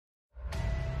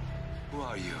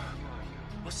are you?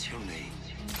 What's your name?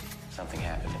 Something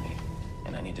happened to me,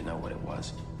 and I need to know what it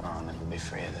was. And then we'll be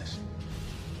free of this.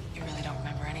 You really don't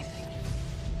remember anything?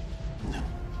 No.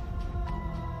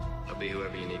 I'll be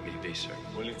whoever you need me to be, sir.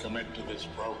 Will you commit to this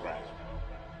program?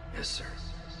 Yes, sir.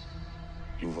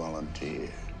 You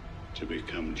volunteered to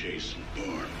become Jason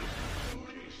Bourne.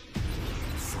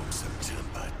 From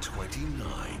September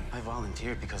 29, I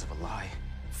volunteered because of a lie.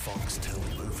 Foxtel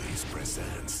Movies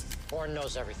presents Bourne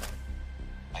knows everything.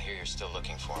 I hear you're still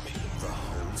looking for me. the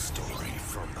whole story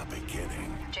from the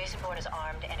beginning. Jason Bourne is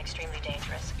armed and extremely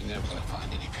dangerous. You're never gonna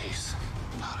find any peace.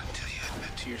 Not until you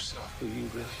admit to yourself who you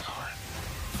really are.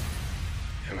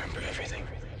 Remember everything.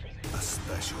 A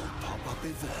special pop-up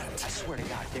event. I swear to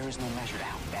God, there is no measure to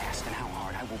how fast and how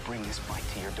hard I will bring this fight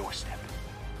to your doorstep.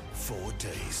 4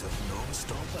 days of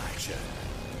non-stop action.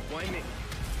 Why me?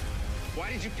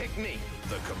 Why did you pick me?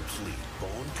 The complete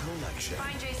Bourne collection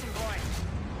Find Jason Bourne.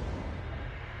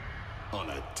 on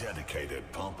a dedicated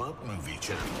pop-up movie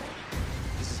channel.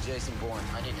 This is Jason Bourne.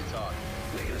 I need to talk.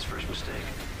 Making his first mistake.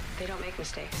 They don't make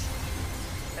mistakes.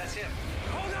 That's him.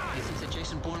 Hold on! You think that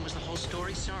Jason Bourne was the whole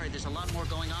story? Sorry, there's a lot more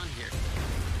going on here.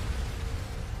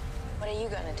 What are you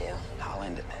gonna do? I'll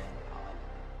end it.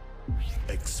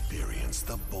 Experience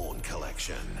the Bourne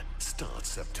collection. Starts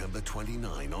September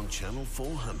 29 on Channel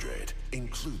 400.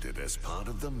 Included as part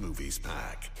of the Movies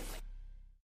Pack.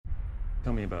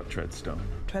 Tell me about Treadstone.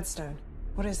 Treadstone.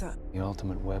 What is that? The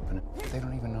ultimate weapon. They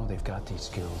don't even know they've got these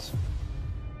skills.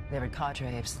 They have a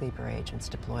cadre of sleeper agents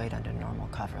deployed under normal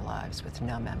cover lives with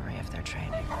no memory of their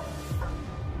training.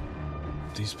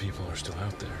 These people are still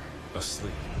out there,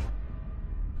 asleep.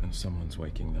 And someone's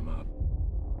waking them up.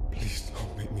 Please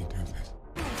don't make me do this.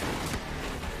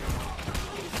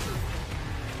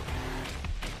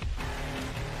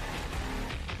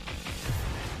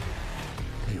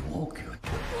 He woke you.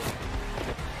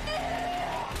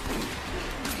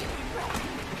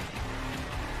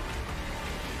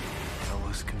 I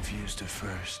was confused at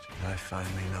first. I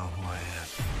finally know who I am.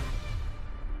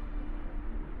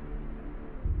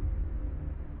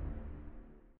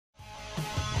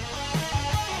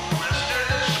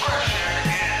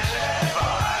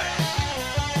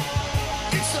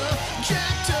 It's a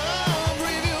jacked up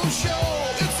review show.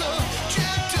 It's a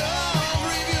jacked up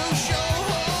review show.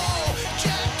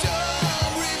 Jacked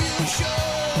up review show.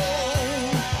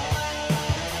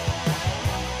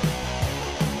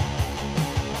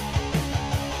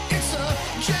 It's a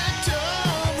jacked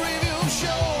up review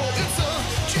show. It's a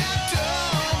jacked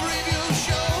up review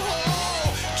show.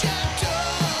 Jacked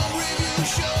up review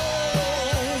show.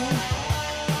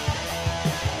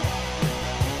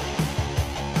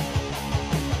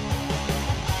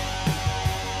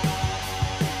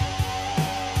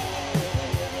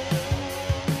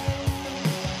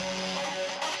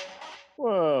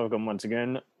 Welcome once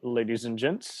again, ladies and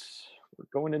gents. We're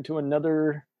going into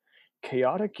another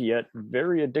chaotic yet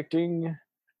very addicting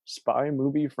spy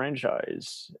movie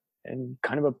franchise and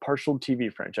kind of a partial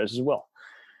TV franchise as well.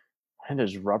 And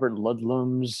is Robert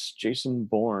Ludlum's Jason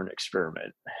Bourne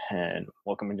experiment. And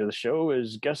welcoming to the show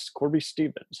is guest Corby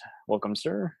Stephens. Welcome,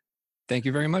 sir. Thank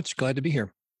you very much. Glad to be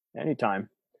here. Anytime.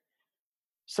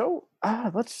 So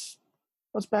let's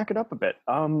back it up a bit.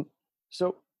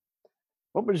 So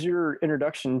what was your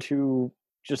introduction to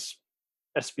just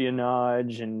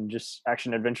espionage and just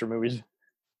action adventure movies?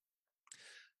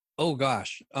 Oh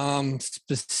gosh.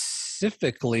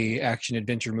 Specifically action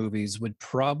adventure movies would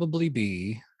probably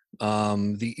be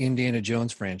the Indiana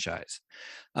Jones franchise.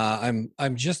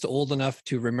 I'm just old enough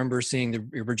to remember seeing the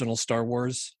original Star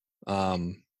Wars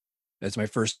as my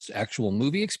first actual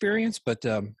movie experience, but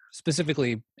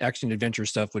specifically action adventure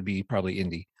stuff would be probably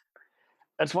indie.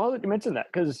 That's wild that you mentioned that,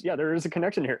 because yeah, there is a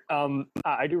connection here.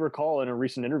 I do recall in a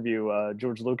recent interview,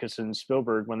 George Lucas and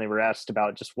Spielberg, when they were asked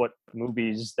about just what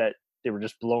movies that they were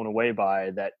just blown away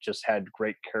by that just had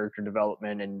great character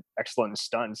development and excellent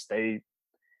stunts, they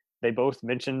both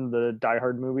mentioned the Die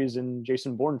Hard movies and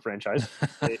Jason Bourne franchise.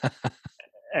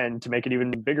 And to make an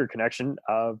even bigger connection,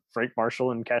 Frank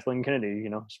Marshall and Kathleen Kennedy,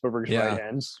 Spielberg's right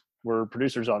hands, were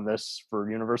producers on this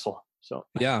for Universal. So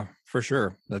yeah, for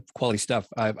sure, the quality stuff.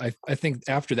 I think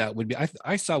after that would be.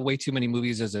 I saw way too many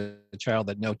movies as a child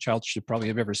that no child should probably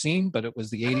have ever seen. But it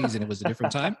was the '80s and it was a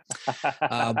different time.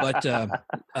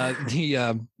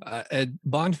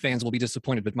 Bond fans will be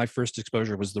disappointed. But my first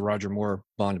exposure was the Roger Moore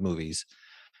Bond movies,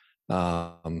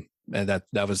 and that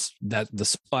was the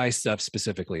spy stuff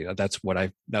specifically. That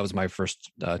was my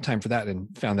first time for that,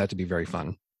 and found that to be very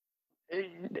fun.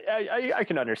 I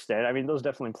can understand. I mean, those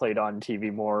definitely played on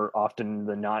TV more often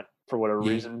than not for whatever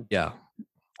reason. Yeah.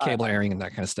 cable airing and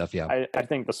that kind of stuff. Yeah. I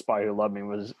think The Spy Who Loved Me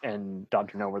and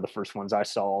Dr. No were the first ones I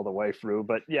saw all the way through.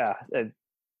 But yeah,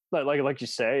 like you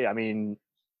say, I mean,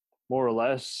 more or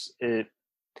less, it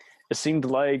seemed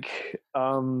like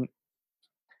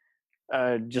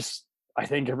just I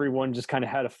think everyone just kind of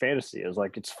had a fantasy. It was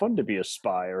like it's fun to be a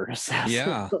spy or an assassin.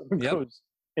 Yeah. Yep.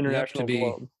 International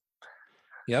globe.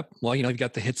 Yep. Well, you've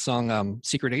got the hit song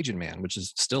 "Secret Agent Man," which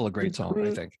is still a great song,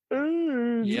 I think.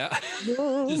 Yeah.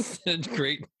 Just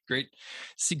great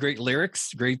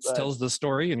lyrics, tells the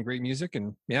story, and great music,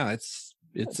 and yeah, it's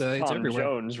Tom everywhere.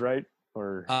 Jones, right?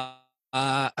 Or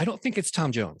I don't think it's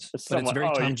Tom Jones, but it's very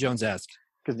Tom Jones-esque.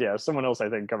 Because someone else I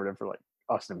think covered it for like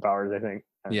Austin Powers, I think.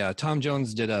 Yeah, Tom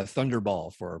Jones did a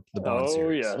Thunderball for the Bond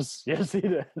series. Oh yes, he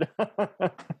did.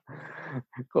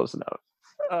 Close enough.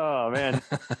 Oh man.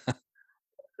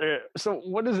 So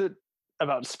what is it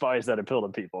about spies that appeal to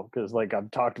people? Because like I've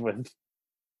talked with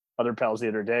other pals the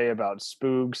other day about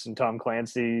Spooks and Tom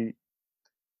Clancy.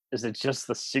 Is it just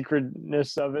the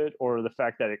secretness of it, or the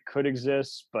fact that it could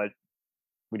exist, but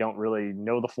we don't really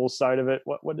know the full side of it?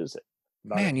 What is it?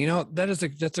 Man,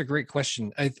 that's a great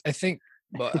question. I think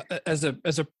as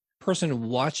a person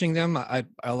watching them, I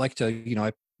like to,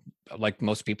 I like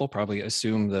most people probably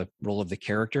assume the role of the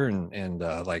character and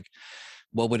like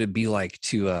what would it be like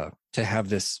to have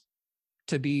this,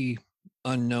 to be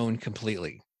unknown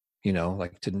completely,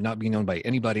 like to not be known by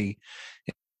anybody,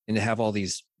 and to have all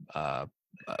these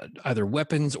either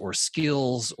weapons or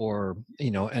skills or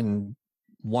and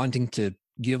wanting to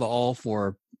give all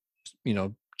for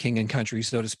king and country,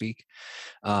 so to speak.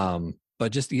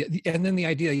 But just and then the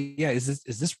idea, is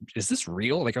this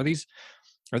real? Like, are these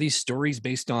stories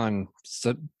based on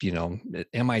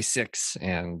MI6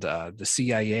 and the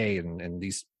CIA and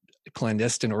these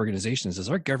clandestine organizations? Is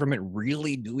our government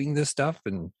really doing this stuff?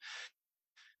 And of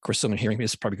course, someone hearing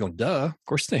this is probably going, "Duh, of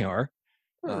course they are."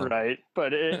 Right,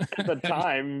 but at the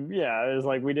time, it was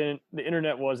like the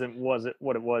internet wasn't what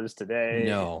it was today.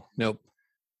 No, nope.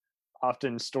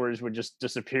 Often stories would just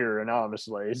disappear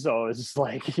anonymously, so it's just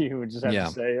like you would just have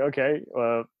to say, okay,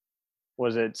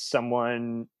 was it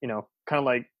someone, kind of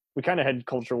like we kind of had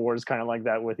culture wars kind of like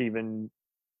that with even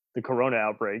the corona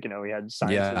outbreak. We had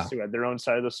scientists who had their own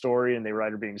side of the story, and they were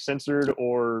either being censored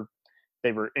or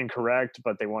they were incorrect,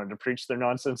 but they wanted to preach their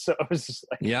nonsense. So it was just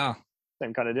like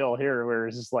same kind of deal here, where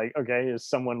it's just like, okay, is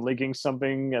someone leaking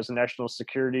something as a national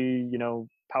security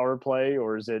power play,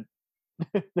 or is it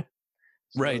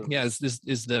right? Yeah, is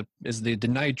the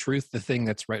denied truth the thing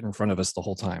that's right in front of us the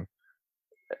whole time?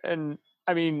 And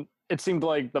I mean, it seemed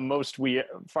like the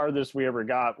farthest we ever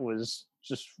got was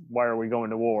just, why are we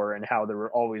going to war, and how there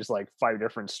were always like 5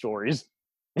 different stories.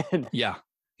 Yeah.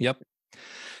 Yep.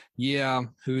 Yeah.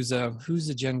 Whose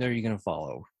agenda are you going to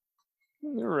follow?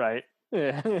 Right.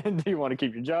 Yeah. Do you want to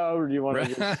keep your job, or do you want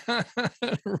to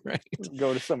just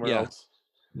go to somewhere else?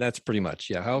 That's pretty much.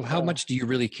 Yeah. How much do you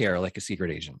really care, like a secret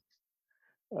agent?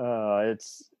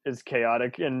 It's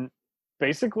chaotic, and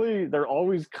basically there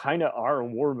always kind of are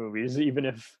war movies, even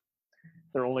if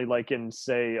they're only like in,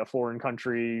 say, a foreign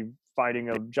country fighting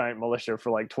a giant militia for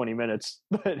like 20 minutes.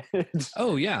 But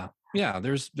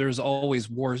there's always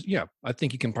wars. Yeah, I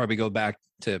think you can probably go back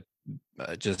to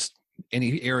just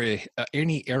any era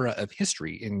of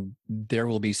history, and there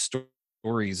will be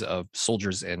stories of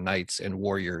soldiers and knights and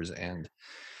warriors, and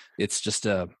it's just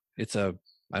I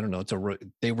don't know.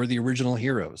 They were the original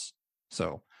heroes.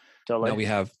 So now we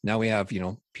have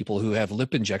people who have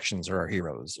lip injections are our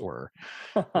heroes, or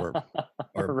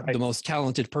right. The most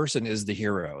talented person is the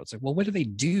hero. It's like, well, what do they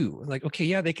do? Like, okay,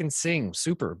 yeah, they can sing,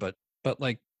 super, but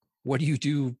like, what do you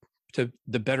do to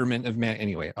the betterment of man?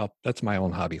 Anyway, that's my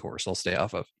own hobby horse. I'll stay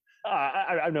off of.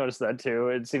 I've noticed that too.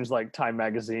 It seems like Time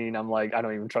magazine, I'm like, I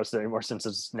don't even trust it anymore, since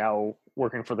it's now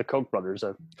working for the Koch brothers,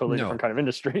 a totally different kind of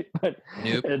industry. But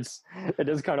it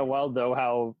is kind of wild though,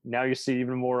 how now you see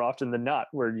even more often than not,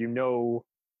 where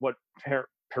what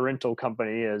parental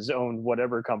company has owned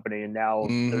whatever company, and now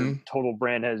their total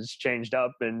brand has changed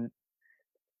up. And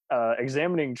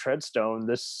examining Treadstone,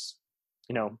 this,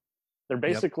 they're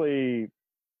basically.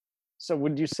 So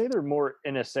would you say they're more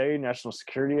NSA, National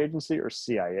Security Agency, or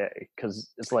CIA?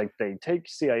 Because it's like they take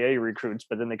CIA recruits,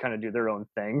 but then they kind of do their own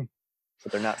thing,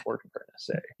 but they're not working for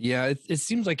NSA. Yeah, it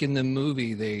seems like in the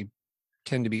movie they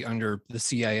tend to be under the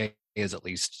CIA, is at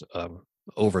least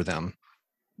over them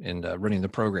and running the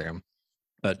program.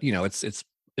 But it's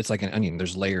like an onion.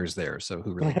 There's layers there, so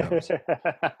who really knows?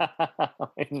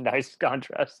 Nice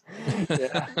contrast.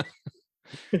 Yeah.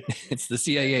 It's the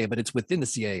CIA, but it's within the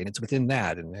CIA, and it's within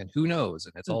that, and who knows?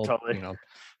 And it's all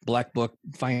black book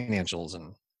financials,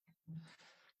 and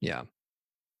yeah.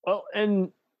 Well,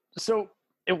 and so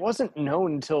it wasn't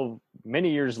known until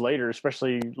many years later,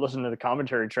 especially listening to the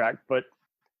commentary track. But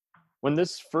when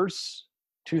this first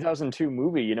 2002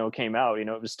 movie, came out,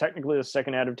 it was technically the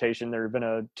second adaptation. There had been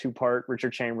a 2-part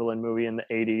Richard Chamberlain movie in the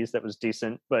 80s that was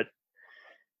decent, but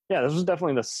yeah, this was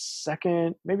definitely the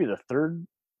second, maybe the third.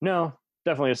 No,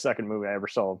 definitely the second movie I ever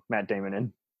saw Matt Damon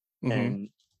in. Mm-hmm. And,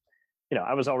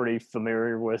 I was already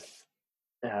familiar with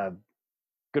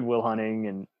Good Will Hunting,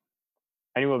 and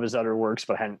I knew of his other works,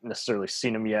 but I hadn't necessarily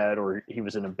seen him yet, or he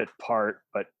was in a bit part,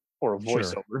 or a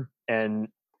voiceover. Sure. And,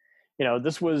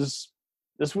 this was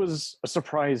a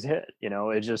surprise hit.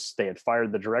 They had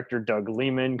fired the director, Doug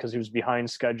Liman, because he was behind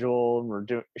schedule, and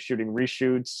we're shooting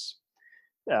reshoots.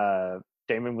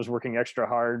 Damon was working extra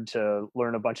hard to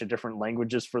learn a bunch of different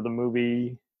languages for the movie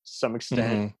to some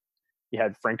extent. Mm-hmm. You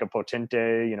had Franca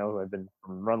Potente, who had been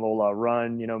from Run Lola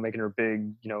Run, making her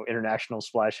big, international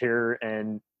splash here.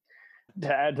 And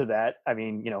to add to that, I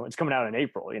mean, it's coming out in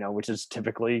April, which is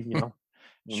typically,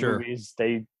 Sure. movies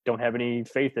they don't have any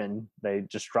faith in. They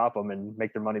just drop them and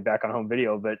make their money back on home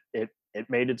video. But it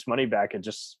made its money back. And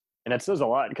it says a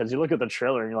lot, because you look at the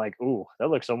trailer and you're like, ooh, that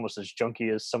looks almost as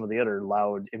junky as some of the other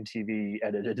loud MTV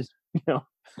edited, Yeah.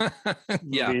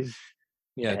 movies.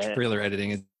 Yeah. Trailer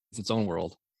editing is its own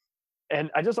world. And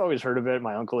I just always heard of it.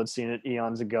 My uncle had seen it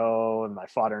eons ago, and my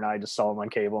father and I just saw him on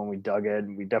cable, and we dug it.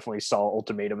 And we definitely saw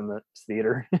Ultimatum in the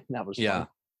theater. That was fun.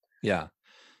 Yeah.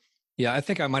 I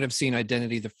think I might have seen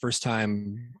Identity the first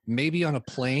time, maybe on a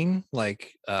plane.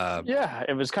 Like, yeah,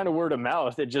 it was kind of word of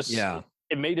mouth. It just,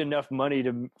 it made enough money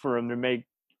for him to make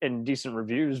and decent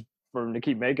reviews for him to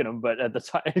keep making them. But at the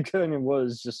time, it kind of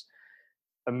was just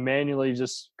manually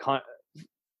just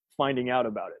finding out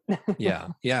about it.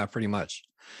 Yeah, pretty much.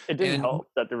 It didn't help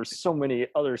that there were so many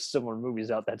other similar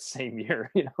movies out that same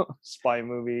year, spy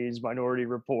movies, Minority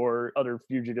Report, other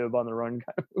fugitive on the run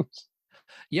kind of movies.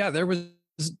 Yeah, there was.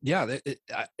 Yeah,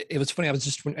 it was funny. I was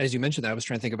just, as you mentioned that, I was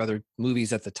trying to think of other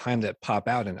movies at the time that pop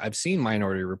out, and I've seen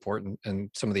Minority Report and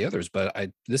some of the others, but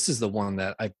this is the one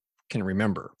that I can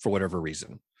remember for whatever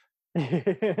reason.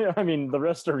 I mean, the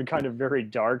rest are kind of very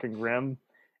dark and grim,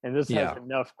 and this has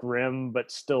enough grim but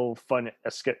still fun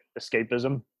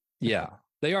escapism. Yeah,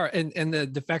 they are, and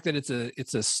the fact that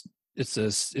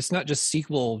it's not just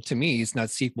sequel to me. It's not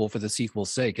sequel for the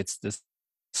sequel's sake. It's this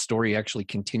story actually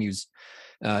continues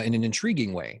in an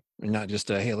intriguing way, and not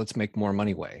just a hey, let's make more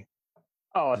money way.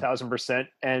 Oh, 1,000%.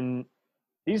 And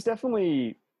these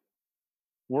definitely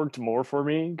worked more for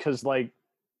me because, like,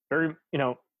 very,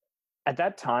 at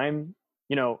that time,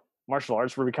 martial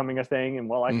arts were becoming a thing, and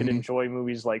while I could enjoy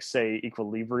movies like, say,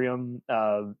 Equilibrium,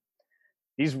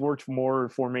 these worked more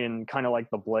for me in kind of like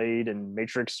the Blade and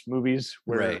Matrix movies,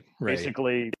 where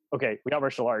basically, okay, we got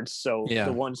martial arts, so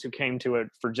the ones who came to it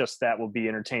for just that will be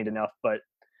entertained enough, but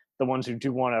the ones who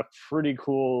do want a pretty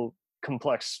cool,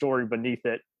 complex story beneath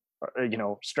it,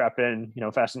 strap in,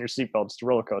 fasten your seatbelts, it's a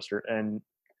roller coaster. And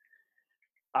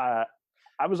I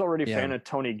was already a fan of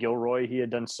Tony Gilroy. He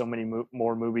had done so many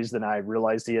more movies than I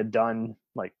realized he had done,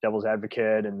 like Devil's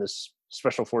Advocate and this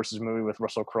Special Forces movie with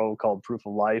Russell Crowe called Proof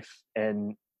of Life.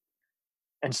 And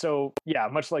so, yeah,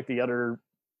 much like the other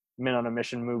Men on a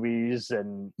Mission movies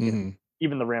and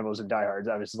even the Rambos and Die Hards,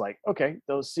 I was like, okay,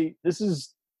 this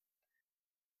is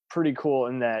pretty cool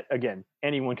in that, again,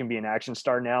 anyone can be an action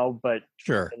star now, but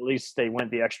at least they went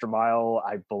the extra mile.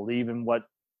 I believe in what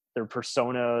their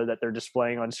persona that they're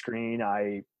displaying on screen.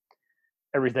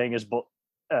 Everything is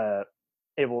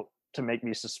able to make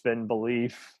me suspend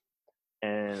belief,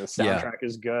 and the soundtrack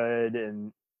is good,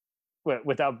 and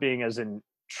without being as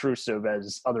intrusive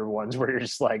as other ones where you're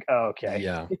just like, oh, okay.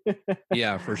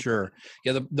 Yeah, for sure.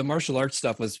 Yeah, the martial arts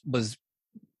stuff was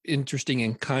interesting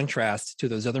in contrast to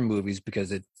those other movies,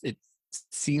 because it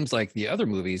seems like the other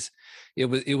movies, it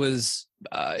was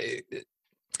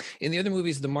in the other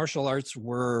movies, the martial arts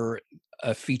were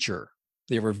a feature.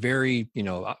 They were very,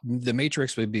 the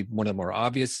Matrix would be one of the more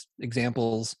obvious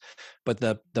examples, but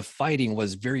the fighting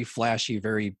was very flashy,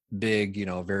 very big,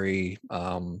 very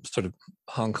sort of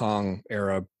Hong Kong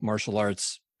era martial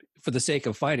arts for the sake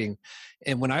of fighting.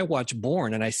 And when I watch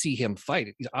Bourne and I see him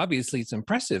fight, obviously it's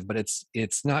impressive, but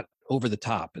it's not over the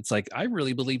top. It's like, I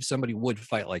really believe somebody would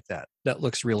fight like that. That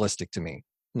looks realistic to me,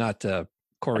 not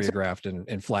choreographed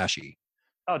and flashy.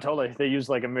 Oh, totally. They use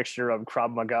like a mixture of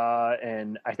Krav Maga,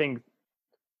 and I think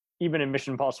even in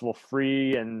Mission Impossible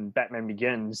 3 and Batman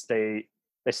Begins, they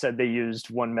said they used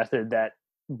one method that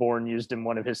Bourne used in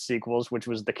one of his sequels, which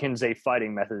was the Kinsei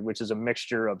fighting method, which is a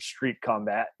mixture of street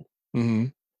combat.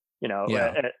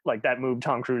 Like that move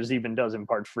Tom Cruise even does in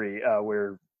Part 3,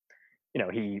 where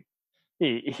he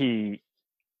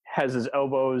has his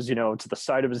elbows, to the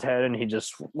side of his head, and he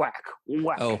just whack,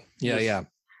 whack. Oh, yeah, just,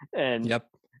 And yep.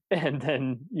 And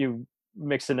then you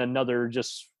mix in another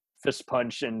just fist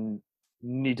punch and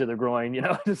knee to the groin.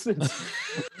 It's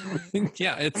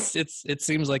Yeah, it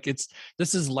seems like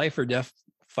this is life or death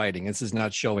fighting. This is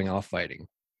not showing off fighting.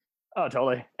 Oh,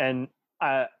 totally. And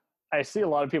I see a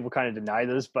lot of people kind of deny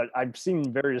this, but I've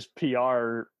seen various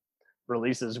PR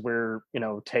releases where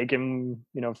Taken,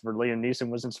 for Liam Neeson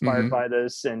was inspired by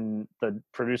this, and the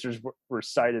producers were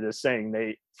cited as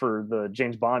saying for the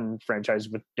James Bond franchise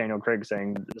with Daniel Craig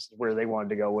saying this is where they wanted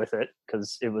to go with it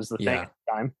because it was the thing at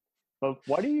the time. But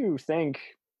why do you think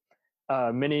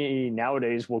many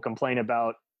nowadays will complain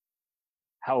about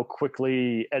how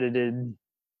quickly edited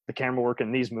the camera work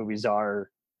in these movies are,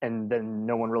 and then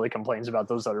no one really complains about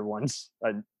those other ones?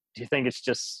 Do you think it's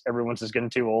just everyone's just getting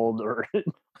too old, or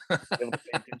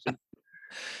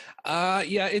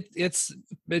yeah, it's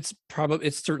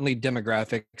certainly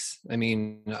demographics. I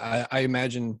mean, I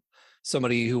imagine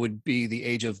somebody who would be the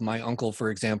age of my uncle,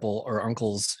 for example, or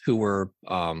uncles who were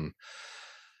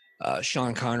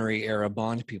Sean Connery era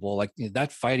Bond people, like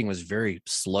that fighting was very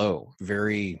slow,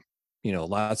 very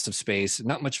lots of space,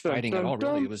 not much fighting at all.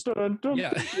 Really, it was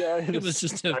it was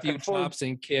just a few chops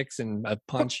and kicks and a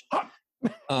punch.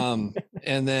 And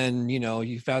then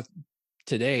you've got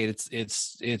today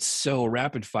it's so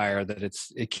rapid fire that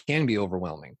it can be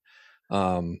overwhelming.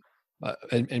 And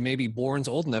maybe Bourne's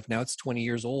old enough now, it's 20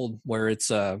 years old, where it's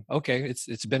okay,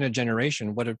 it's been a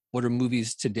generation. What do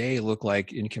movies today look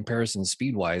like in comparison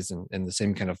speed wise and the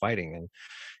same kind of fighting?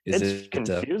 And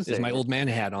is my old man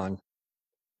hat on?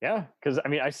 Yeah, because I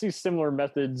mean, I see similar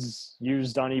methods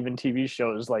used on even TV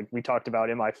shows. Like we talked about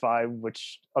MI5,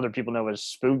 which other people know as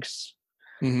Spooks,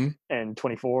 and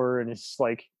 24, and it's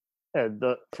like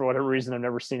for whatever reason, I've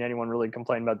never seen anyone really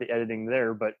complain about the editing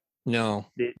there. But no,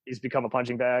 he's become a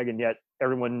punching bag, and yet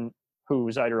everyone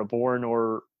who's either a Bourne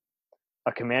or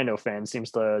a Commando fan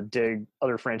seems to dig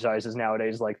other franchises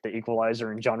nowadays, like The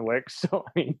Equalizer and John Wick. So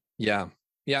I mean, yeah,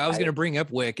 I was going to bring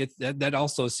up Wick. That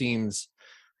also seems.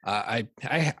 I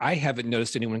haven't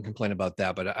noticed anyone complain about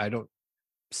that, but I don't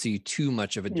see too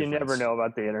much of a difference. You never know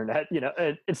about the internet.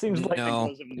 It seems like it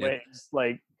goes in waves.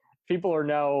 Like people are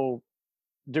now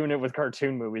doing it with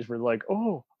cartoon movies. We're like,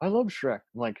 oh, I love Shrek.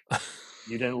 I'm like,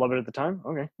 you didn't love it at the time?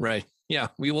 Okay. Right. Yeah.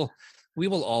 We will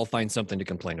all find something to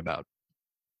complain about.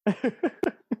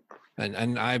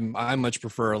 and I much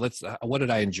prefer what did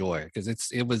I enjoy? Because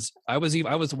I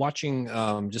was watching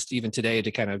just even today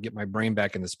to kind of get my brain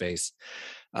back in the space.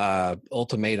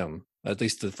 Ultimatum, at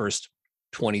least the first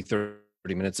 20-30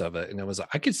 minutes of it, and it was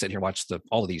I could sit here and watch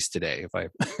all of these today if I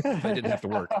didn't have to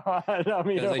work.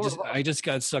 I just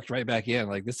got sucked right back in.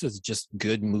 Like this is just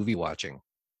good movie watching.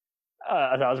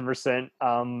 1,000%.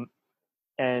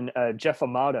 And Jeff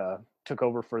Amada took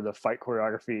over for the fight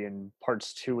choreography in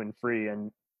parts 2 and 3,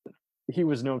 and he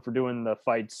was known for doing the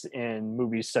fights in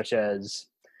movies such as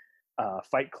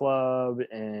Fight Club,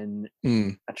 and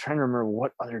I'm trying to remember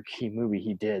what other key movie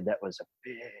he did that was a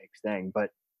big thing.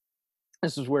 But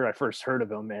this is where I first heard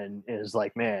of him, and is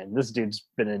like, man, this dude's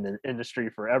been in the industry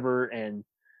forever. And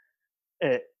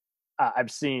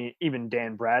I've seen even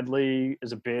Dan Bradley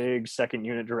is a big second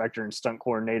unit director and stunt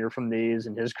coordinator from these,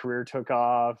 and his career took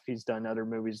off. He's done other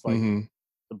movies like the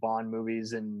Bond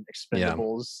movies and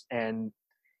Expendables, and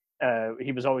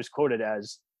he was always quoted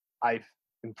as, I'm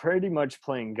pretty much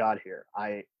playing God here.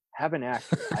 I have an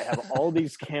actor. I have all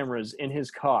these cameras in his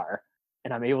car,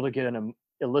 and I'm able to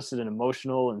elicit an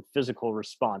emotional and physical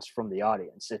response from the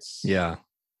audience. It's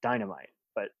dynamite.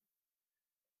 But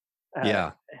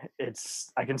I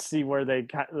can see where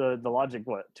the logic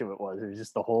to it was. It was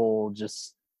just the whole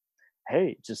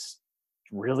hey, just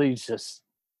really just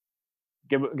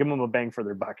give them a bang for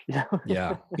their buck.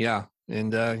 Yeah,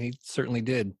 and he certainly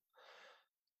did.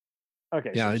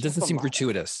 Okay. Yeah, so it doesn't seem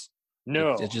gratuitous.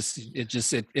 No,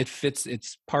 it fits.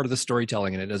 It's part of the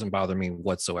storytelling, and it doesn't bother me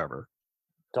whatsoever.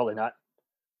 Totally not.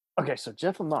 Okay, so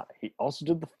Jeff Amata, he also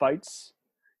did the fights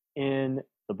in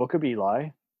The Book of Eli,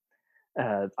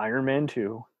 Iron Man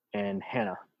 2, and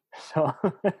Hannah. So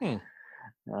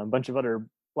a bunch of other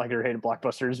like or hated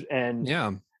blockbusters, and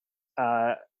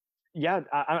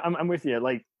I'm with you.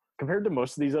 Like compared to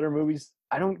most of these other movies,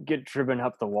 I don't get driven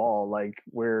up the wall like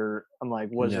where I'm like,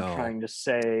 what is it trying to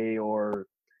say, or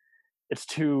it's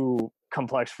too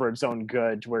complex for its own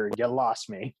good, where you lost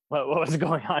me. What was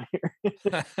going on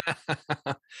here?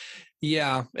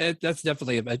 Yeah, that's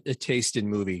definitely a taste in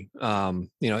movie.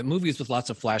 Movies with lots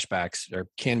of flashbacks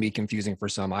can be confusing for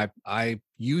some. I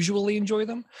usually enjoy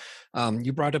them.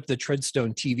 You brought up the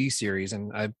Treadstone TV series,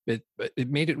 and it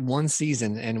made it one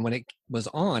season, and when it was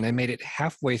on, I made it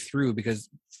halfway through because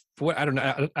I don't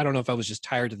know if I was just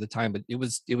tired at the time, but it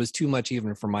was too much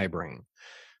even for my brain.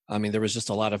 I mean, there was just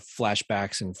a lot of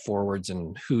flashbacks and forwards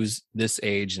and who's this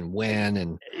age and when,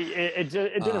 and it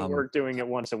didn't work doing it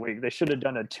once a week. They should have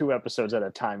done a 2 episodes at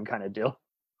a time kind of deal.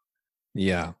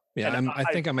 Yeah. I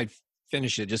think I might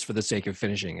finish it just for the sake of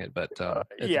finishing it. But at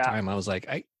the time, I was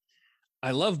like,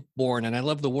 I love Bourne and I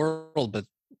love the world, but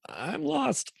I'm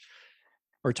lost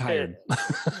or tired.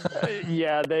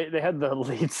 Yeah, they had the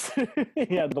leads.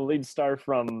 Yeah, the lead star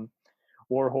from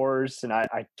War Horse, and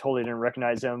I totally didn't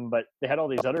recognize him, but they had all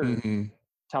these other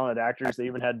talented actors. They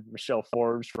even had Michelle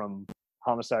Forbes from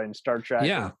Homicide and Star Trek.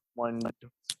 Yeah. One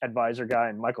advisor guy,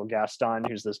 and Michael Gaston,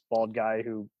 who's this bald guy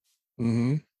who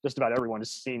just about everyone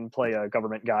has seen play a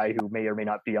government guy who may or may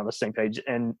not be on the same page.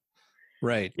 And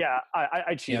right. Yeah,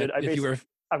 I cheated. Yeah,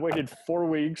 I waited 4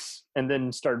 weeks and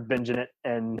then started binging it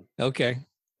and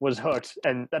was hooked.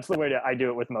 And that's the way that I do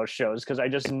it with most shows, because I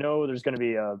just know there's going to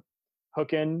be a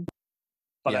hook in.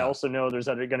 But I also know there's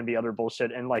going to be other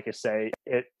bullshit. And like I say,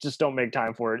 just don't make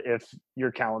time for it if your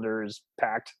calendar is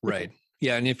packed. Right.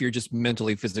 Yeah. And if you're just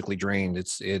mentally, physically drained,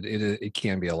 it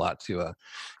can be a lot to,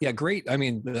 great. I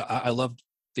mean, I loved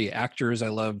the actors.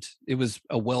 It was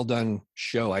a well done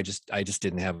show. I just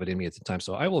didn't have it in me at the time.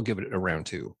 So I will give it a round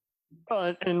 2.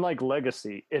 And like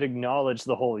Legacy, it acknowledged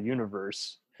the whole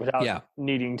universe without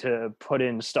needing to put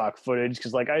in stock footage.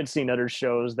 Because like I had seen other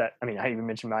shows that, I mean, I even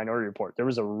mentioned Minority Report. There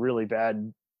was a really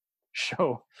bad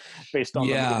show based on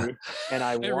the movie, and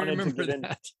I wanted to get in.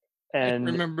 And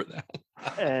I remember that.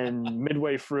 And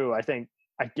midway through, I think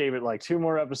I gave it like 2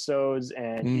 more episodes,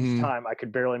 and each time I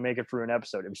could barely make it through an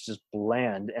episode. It was just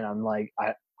bland, and I'm like,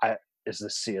 is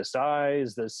this CSI?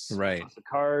 Is this House of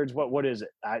Cards? What is it?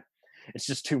 It's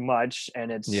just too much,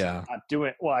 and it's not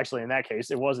doing well. Actually, in that case,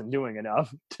 it wasn't doing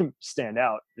enough to stand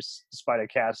out, despite a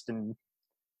cast and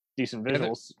decent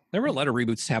visuals. There were a lot of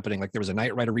reboots happening. Like there was a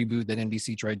Knight Rider reboot that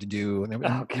NBC tried to do, and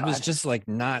it was just like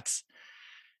not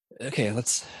okay.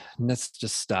 Let's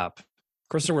just stop. Of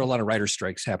course, there were a lot of writer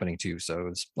strikes happening too, so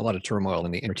it's a lot of turmoil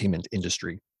in the entertainment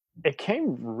industry. It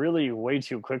came really way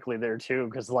too quickly there too,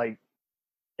 because like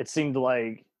it seemed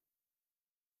like.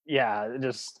 Yeah,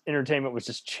 just entertainment was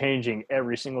just changing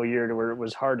every single year to where it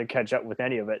was hard to catch up with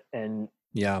any of it. And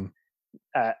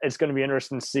it's going to be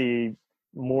interesting to see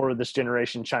more of this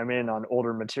generation chime in on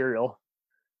older material.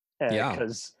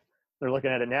 Because they're looking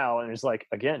at it now and it's like,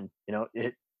 again,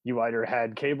 you either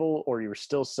had cable or you were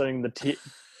still setting the tape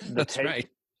to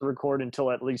record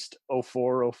until at least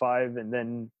 04, 05, and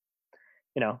then,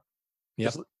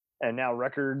 and now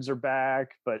records are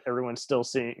back, but everyone still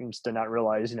seems to not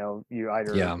realize, you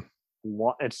either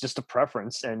want, it's just a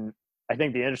preference. And I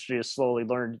think the industry has slowly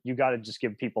learned you got to just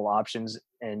give people options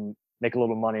and make a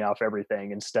little money off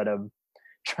everything instead of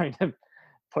trying to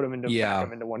put them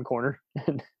into one corner.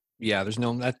 There's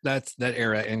no, that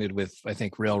era ended with, I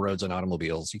think, railroads and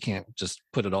automobiles. You can't just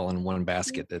put it all in one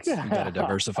basket. You got to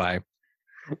diversify.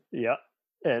 Yeah.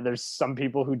 And there's some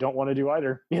people who don't want to do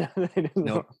either.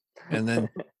 Nope. And then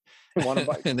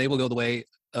and they will go the way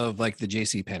of like the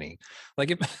JC Penney.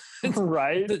 Like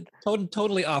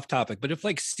totally off topic, but if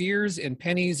like Sears and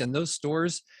Penny's and those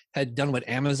stores had done what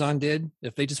Amazon did,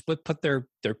 if they just put their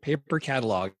paper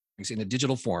catalogs in a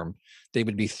digital form, they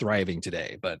would be thriving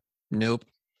today. But nope.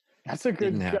 That's a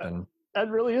good, didn't happen. That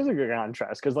really is a good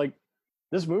contrast, because like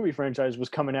this movie franchise was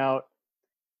coming out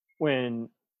when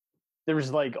there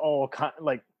was like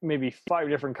like maybe 5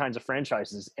 different kinds of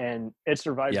franchises, and it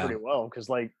survived pretty well, because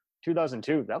like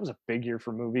 2002, that was a big year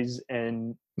for movies,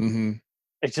 and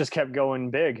it just kept going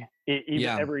big,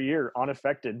 even every year,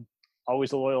 unaffected,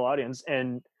 always a loyal audience.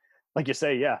 And like you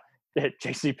say,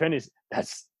 JC Penney's,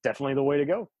 that's definitely the way to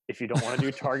go if you don't want to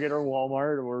do Target or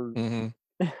Walmart or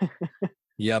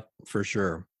Yep, for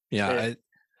sure.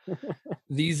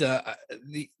 These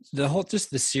the whole,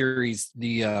 just the series,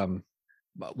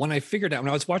 when I figured out, when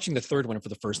I was watching the third one for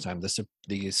the first time,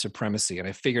 the Supremacy, and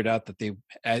I figured out that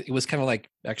it was kind of like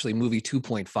actually movie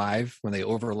 2.5 when they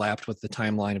overlapped with the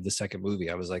timeline of the second movie.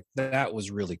 I was like, that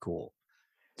was really cool.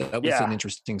 That was an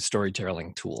interesting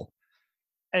storytelling tool.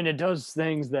 And it does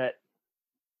things that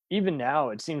even now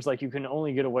it seems like you can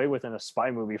only get away with in a spy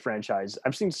movie franchise.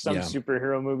 I've seen some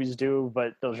superhero movies do,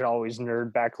 but those are always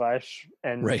nerd backlash.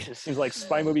 And it seems like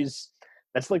spy movies,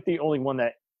 that's like the only one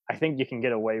that I think you can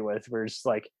get away with, where it's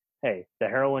like, hey, the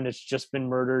heroine has just been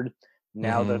murdered.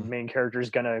 Now the Mhm. main character is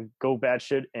gonna go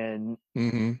batshit and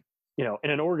Mhm. in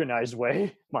an organized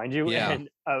way, mind you, Yeah. and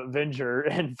avenge her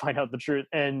and find out the truth.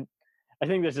 And I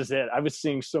think this is it. I was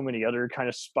seeing so many other kind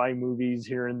of spy movies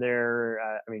here and there.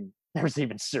 I mean, there was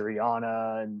even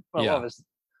Syriana, and what Yeah. was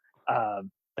uh,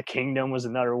 The Kingdom was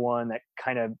another one that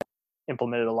kind of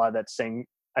implemented a lot of that same.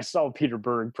 I saw Peter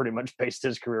Berg pretty much based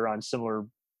his career on similar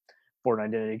Born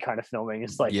Identity kind of filming.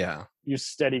 It's like Yeah. use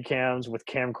steady cams with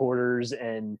camcorders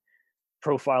and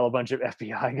profile a bunch of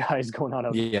FBI guys going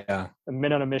on Yeah. a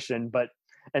men on a mission,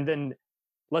 and then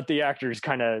let the actors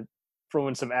kind of throw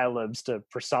in some ad libs to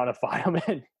personify them,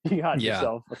 and you got Yeah.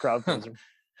 yourself a crowd pleaser.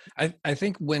 I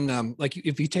think when like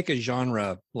if you take a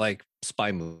genre like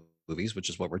spy movies, which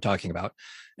is what we're talking about,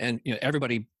 and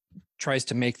everybody tries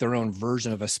to make their own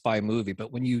version of a spy movie,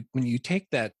 but when you take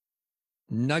that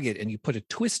nugget and you put a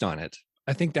twist on it,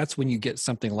 I think that's when you get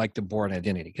something like The Bourne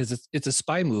Identity, because it's a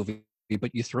spy movie,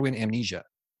 but you throw in amnesia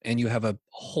and you have a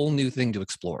whole new thing to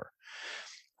explore.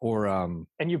 Or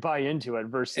and you buy into it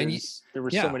versus there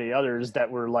were so many others that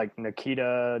were like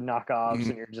Nikita knockoffs,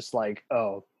 and you're just like,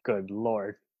 oh, good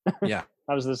lord. Yeah.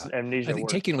 How does this amnesia I think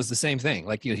work? Taken was the same thing.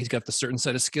 Like, he's got the certain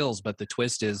set of skills, but the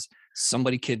twist is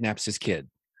somebody kidnaps his kid.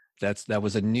 That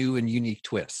was a new and unique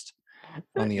twist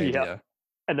on the idea. Yeah.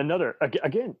 And another,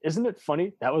 again, isn't it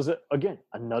funny? That was, again,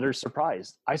 another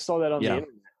surprise. I saw that on the internet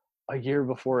a year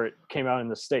before it came out in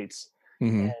the States.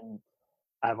 Mhm.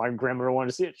 And my grandmother wanted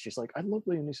to see it. She's like, I love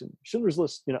Liam Neeson. Schindler's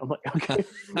List. I'm like, okay.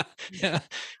 Yeah.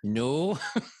 No.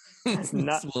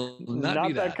 not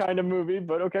not that kind of movie,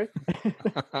 but okay.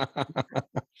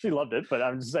 She loved it, but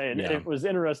I'm just saying it was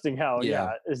interesting how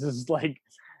this is like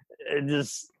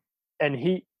this. And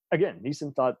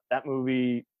Neeson thought that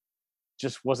movie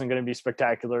just wasn't going to be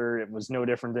spectacular. It was no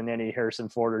different than any Harrison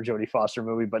Ford or Jodie Foster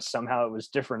movie, but somehow it was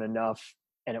different enough,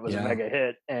 and it was a mega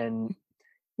hit. And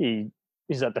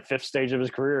he's at the 5th stage of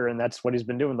his career, and that's what he's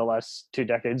been doing the last 2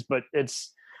 decades. But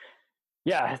this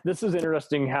is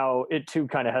interesting how it too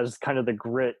kind of has kind of the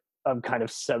grit of kind of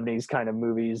 70s kind of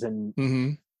movies,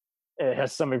 and it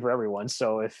has something for everyone.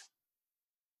 So if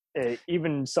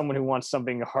even someone who wants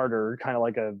something harder, kind of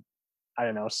like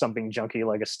something junky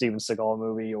like a Steven Seagal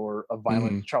movie or a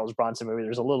violent Charles Bronson movie,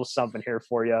 there's a little something here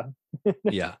for you.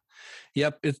 Yeah.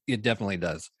 Yep. It definitely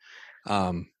does.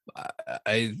 I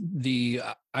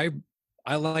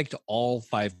liked all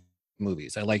 5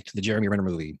 movies. I liked the Jeremy Renner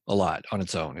movie a lot on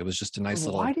its own. It was just a nice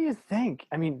little. Why do you think?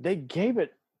 I mean, they gave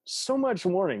it so much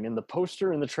warning in the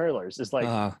poster and the trailers. It's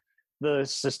like the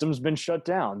system's been shut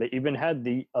down. They even had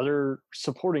the other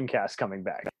supporting cast coming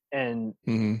back, and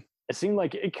it seemed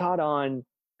like it caught on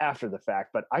after the fact.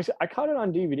 But I caught it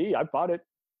on DVD. I bought it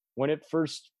when it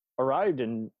first arrived,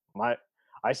 and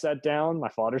I sat down. My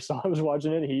father saw I was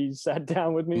watching it. He sat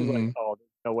down with me. He's like, "Oh,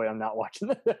 no way, I'm not watching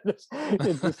this."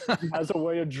 It has a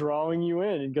way of drawing you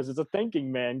in because it's a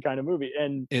thinking man kind of movie,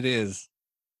 and it is.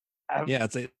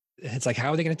 It's like,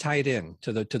 how are they going to tie it in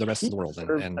to the rest of the world?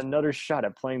 And another shot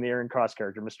at playing the Aaron Cross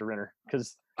character, Mr. Renner,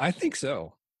 because I think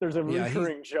so. There's a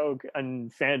recurring joke in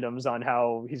fandoms on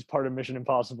how he's part of Mission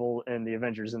Impossible and the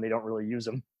Avengers, and they don't really use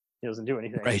him. He doesn't do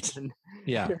anything. Right.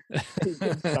 Yeah. He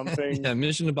did something. Yeah.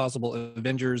 Mission Impossible,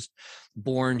 Avengers,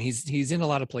 Bourne. He's in a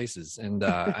lot of places, and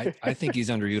I think he's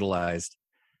underutilized.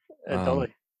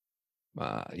 Totally.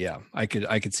 Yeah, I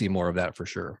could see more of that for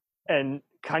sure. And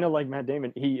kind of like Matt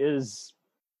Damon, he is.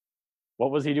 What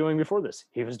was he doing before this?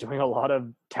 He was doing a lot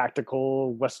of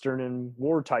tactical Western and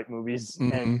war type movies,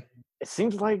 and it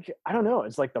seems like, I don't know,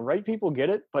 it's like the right people get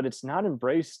it, but it's not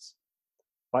embraced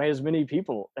by as many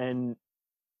people. And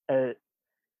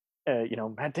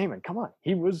Matt Damon, come on,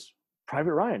 he was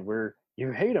Private Ryan, where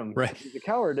you hate him, right? He's a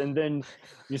coward, and then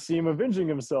you see him avenging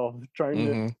himself,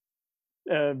 trying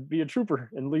to be a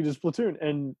trooper and lead his platoon.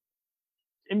 And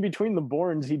in between the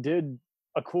Bournes, he did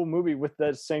a cool movie with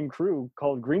that same crew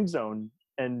called Green Zone.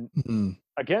 And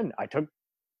again, I took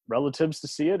relatives to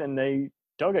see it, and they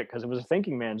dug it because it was a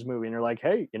thinking man's movie. And they're like,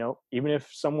 hey, even if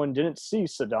someone didn't see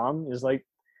Saddam, is like,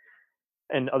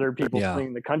 and other people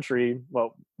fleeing the country,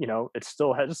 well, it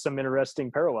still has some interesting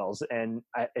parallels. And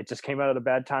it just came out at a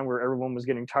bad time where everyone was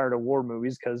getting tired of war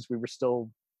movies because we were still,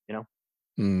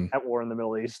 at war in the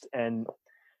Middle East. And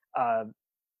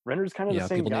Renner's kind of the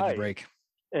same guy. Need a break.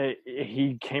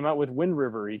 He came out with Wind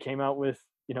River. He came out with,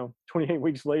 28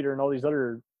 Weeks Later and all these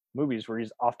other movies where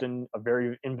he's often a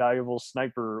very invaluable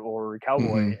sniper or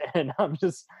cowboy. And I'm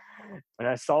just, when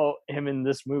I saw him in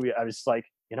this movie, I was like,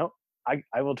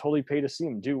 I will totally pay to see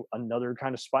him do another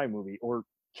kind of spy movie or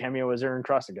cameo as Aaron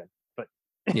Cross again. But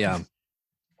yeah,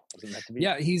 wasn't meant to be.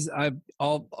 Yeah, he's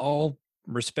I'll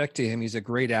respect to him. He's a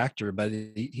great actor, but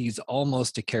he's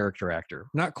almost a character actor.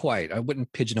 Not quite. I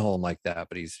wouldn't pigeonhole him like that,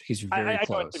 but he's very I close.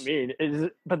 know what you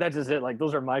mean. But that's just it. Like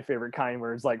those are my favorite kind,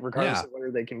 where it's like regardless of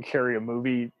whether they can carry a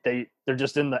movie, they're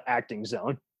just in the acting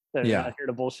zone. They're not here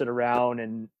to bullshit around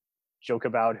and joke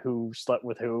about who slept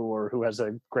with who or who has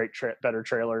a great better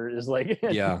trailer. Is like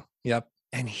yep.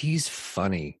 And he's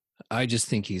funny. I just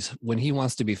think when he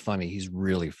wants to be funny, he's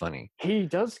really funny. He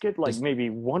does get like maybe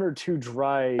one or two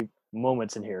dry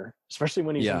moments in here, especially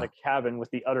when he's in the cabin with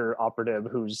the other operative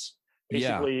who's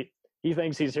basically he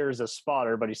thinks he's here as a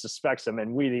spotter, but he suspects him,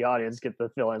 and we the audience get the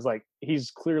feeling it's like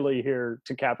he's clearly here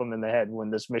to cap him in the head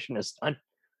when this mission is done.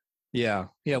 Yeah.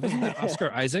 Wasn't that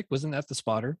Oscar Isaac? Wasn't that the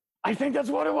spotter? I think that's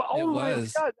what it was. Oh my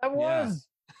god, that was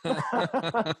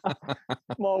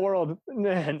Small World,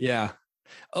 man. Yeah.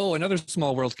 Oh, another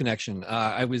Small World connection.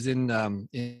 I was in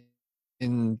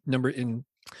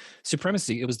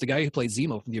Supremacy. It was the guy who played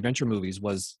Zemo from the adventure movies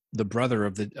was the brother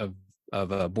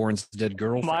of Bourne's dead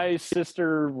girlfriend. My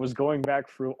sister was going back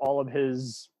through all of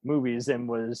his movies and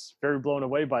was very blown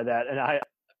away by that. And I'm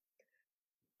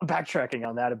backtracking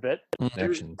on that a bit.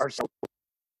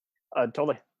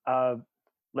 Totally.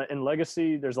 In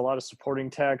Legacy, there's a lot of supporting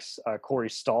text. Corey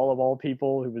Stahl, of all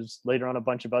people, who was later on a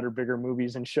bunch of other bigger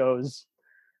movies and shows.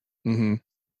 Mm-hmm.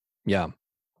 Yeah.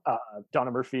 Donna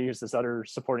Murphy, who's this other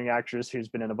supporting actress who's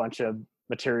been in a bunch of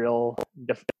material.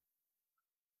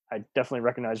 I definitely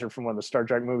recognize her from one of the Star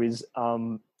Trek movies.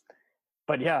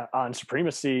 But yeah, on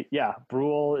Supremacy,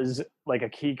 Brule is like a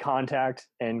key contact,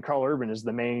 and Carl Urban is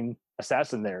the main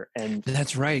assassin there. And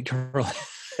that's right, Carl.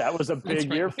 That was a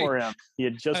big year for him. He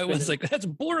had just was like, that's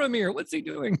Boromir. What's he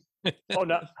doing? Oh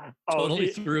no! Totally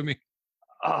threw me.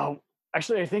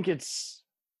 Actually, I think it's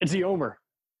Eomer.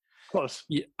 Close.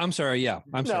 Yeah, I'm sorry. Yeah,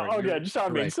 I'm sorry. Oh, yeah, just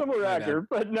on me. Similar actor,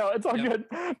 but no, it's all good.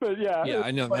 But yeah,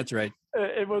 I know that's right.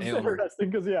 It was interesting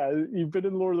because you've been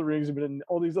in Lord of the Rings, you've been in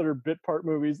all these other bit part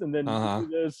movies, and then you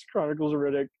do this Chronicles of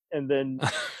Riddick, and then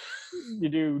you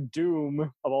do Doom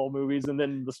of all movies, and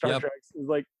then the Star Trek is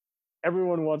like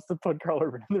everyone wants to put Carl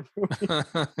Urban in their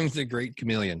movie. He's a great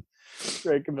chameleon.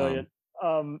 Great chameleon.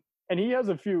 And he has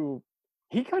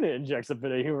he kind of injects a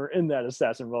bit of humor in that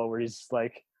assassin role where he's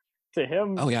like, to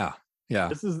him,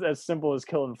 this is as simple as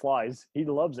killing flies. He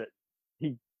loves it.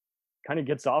 He kind of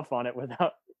gets off on it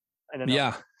without, I don't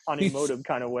know, unemotive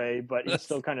kind of way, but he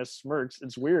still kind of smirks.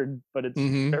 It's weird, but it's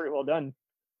very well done.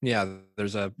 Yeah,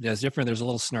 it's different. There's a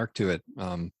little snark to it.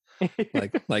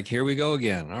 Like here we go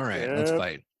again. All right, let's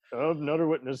fight. Oh, another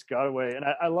witness got away. And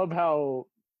I love how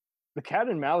the cat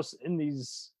and mouse in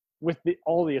these with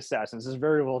all the assassins is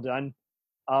very well done.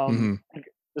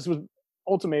 This was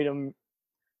Ultimatum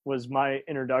was my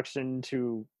introduction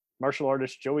to martial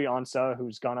artist Joey Ansa,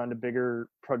 who's gone on to bigger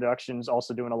productions,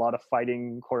 also doing a lot of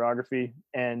fighting choreography.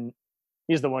 And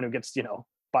he's the one who gets,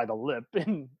 by the lip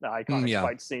in the iconic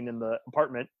fight scene in the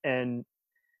apartment. And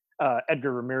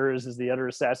Edgar Ramirez is the other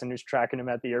assassin who's tracking him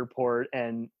at the airport.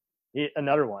 And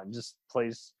another one just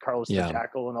plays Carlos the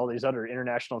Jackal, and all these other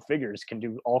international figures can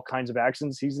do all kinds of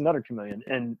accents. He's another chameleon.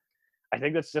 And I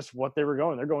think that's just what they were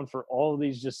going. They're going for all of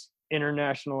these just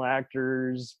international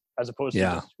actors as opposed to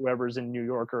just whoever's in New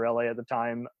York or LA at the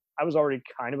time. I was already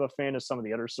kind of a fan of some of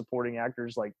the other supporting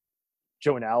actors like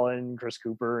Joan Allen, Chris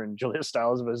Cooper, and Julia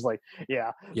Stiles. But it was like,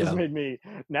 this made me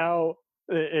now.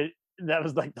 That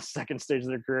was like the second stage of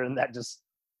their career, and that just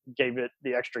gave it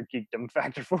the extra geekdom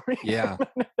factor for me.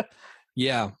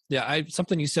 Yeah.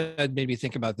 Something you said made me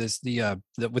think about this.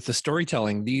 With the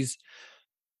storytelling,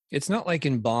 it's not like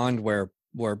in Bond where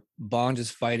Bond is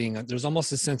fighting. There's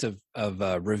almost a sense of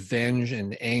revenge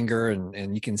and anger,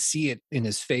 and you can see it in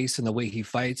his face and the way he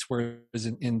fights. Whereas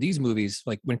in these movies,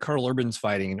 like when Carl Urban's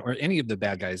fighting, or any of the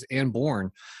bad guys, and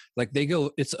Bourne, like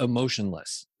it's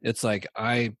emotionless. It's like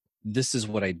this is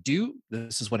what I do.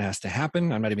 This is what has to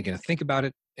happen. I'm not even going to think about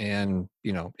it, and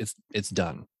it's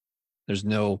done. There's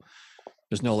no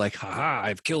like, haha,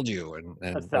 I've killed you, and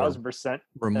 1,000%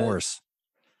 remorse.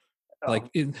 Like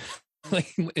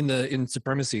in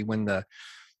Supremacy, when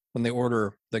they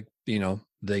order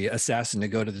the assassin to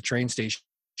go to the train station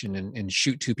and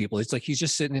shoot two people, it's like he's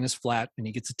just sitting in his flat and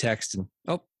he gets a text and,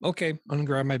 oh, okay, I'm gonna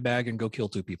grab my bag and go kill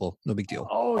two people. No big deal.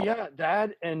 Oh yeah,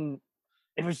 that, and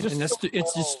it was just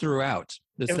it's just throughout.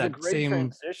 It's it was a great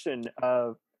transition.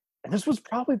 And this was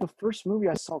probably the first movie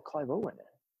I saw Clive Owen in.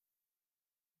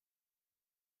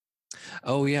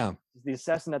 Oh yeah, the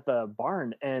assassin at the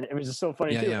barn, and it was just so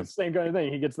funny too. The same kind of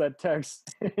thing. He gets that text.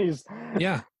 He's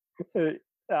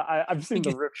I've seen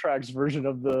the Rip Tracks version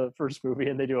of the first movie,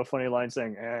 and they do a funny line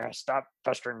saying, "Stop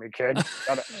pestering me, kid.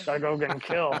 Gotta go get and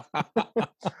kill."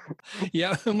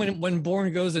 Yeah, when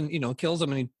Bourne goes and kills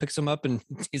him, and he picks him up, and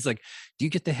he's like, "Do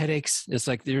you get the headaches?" It's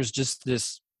like there's just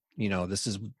this, this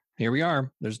is here we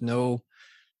are. There's no.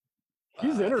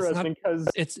 He's interesting because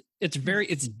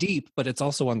it's deep, but it's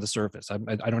also on the surface. I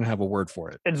don't have a word for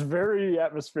it. It's very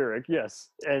atmospheric, yes,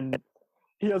 and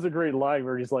he has a great line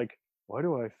where he's like, "Why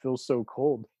do I feel so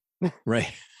cold?"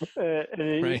 Right.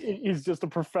 He's just a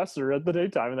professor at the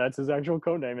daytime, and that's his actual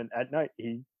code name. And at night,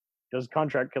 he does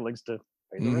contract killings to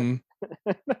pay the rent.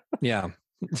 Yeah.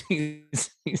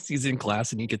 He's in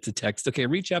class and he gets a text. Okay,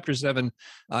 read chapter 7.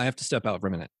 I have to step out for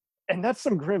a minute. And that's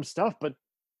some grim stuff, but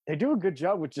they do a good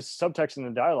job with just subtexting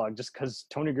the dialogue, just because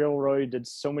Tony Gilroy did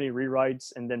so many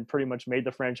rewrites and then pretty much made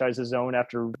the franchise his own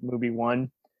after movie 1.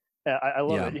 I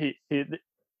love it.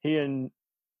 He and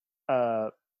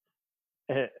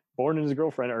Bourne and his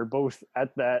girlfriend are both at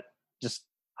that, just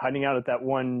hiding out at that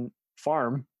one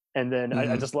farm. And then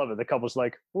I just love it. The couple's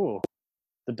like, "Oh,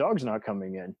 the dog's not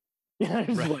coming in." Yeah,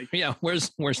 right. Like, where's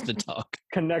the dog?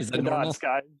 Connect the dots,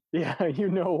 guys. Yeah, you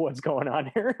know what's going on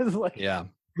here. It's like,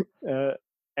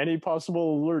 any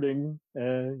possible alerting,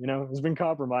 has been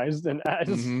compromised. And I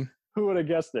just, who would have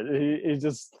guessed it?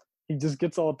 He just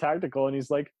gets all tactical, and he's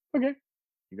like, "Okay,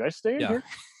 you guys stay in here."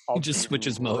 He just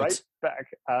switches modes. Right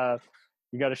back.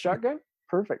 You got a shotgun?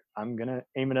 Perfect. I'm gonna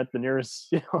aim it at the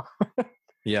nearest,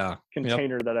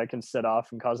 container that I can set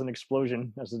off and cause an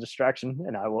explosion as a distraction.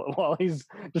 And I will, while he's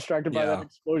distracted by that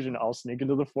explosion, I'll sneak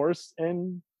into the forest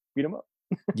and beat him up.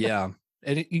 Yeah,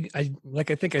 and I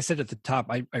think I said at the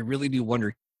top, I really do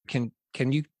wonder, can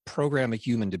you program a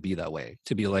human to be that way?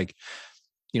 To be like,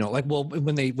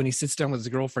 when he sits down with his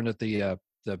girlfriend at the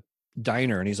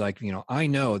diner, and he's like, I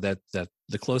know that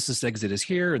the closest exit is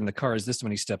here, and the car is this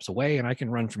many steps away, and I can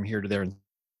run from here to there in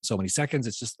so many seconds.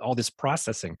 It's just all this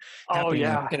processing happening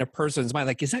in a person's mind.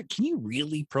 Like, can you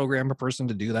really program a person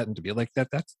to do that and to be like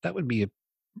that? That would be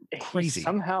crazy.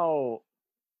 Somehow,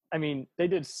 I mean, they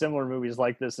did similar movies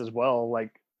like this as well,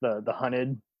 like the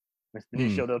Hunted with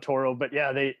Benicio del Toro. But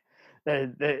yeah, they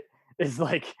it's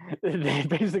like they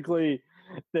basically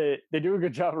they do a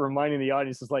good job of reminding the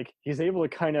audience. It's like he's able to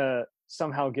kind of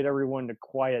somehow get everyone to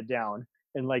quiet down,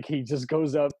 and like he just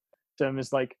goes up to them.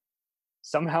 It's like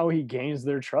somehow he gains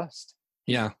their trust.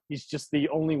 Yeah, he's just the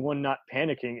only one not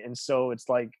panicking, and so it's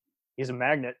like he's a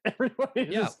magnet.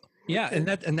 Everybody, and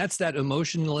that's that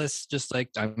emotionless. Just like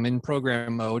I'm in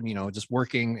program mode, just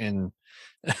working, and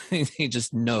he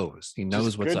just knows. He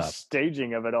knows what's up.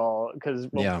 Staging of it all, because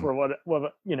for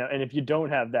what and if you don't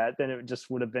have that, then it just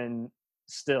would have been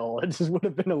still. It just would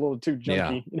have been a little too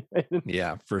junky.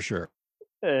 Yeah, for sure.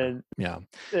 And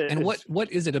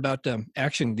what is it about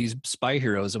action, these spy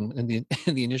heroes and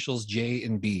the initials J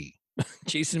and B?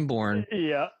 Jason Bourne,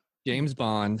 James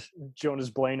Bond, Jonas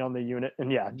Blaine on the unit,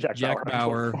 and Jack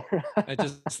Bauer.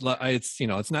 It's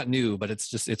not new, but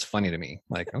it's funny to me.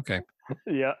 Like, okay,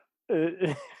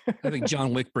 I think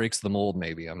John Wick breaks the mold.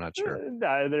 Maybe, I'm not sure.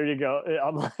 There you go.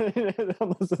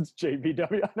 Unless it's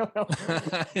JBW, I don't know.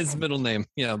 His middle name,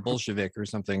 Bolshevik or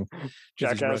something.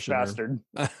 Jackass bastard.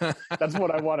 That's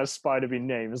what I want a spy to be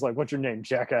named. It's like, what's your name?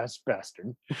 Jackass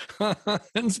bastard.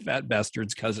 It's Fat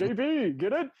Bastard's cousin. JB,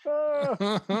 get it?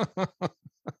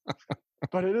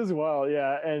 But it is wild,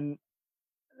 and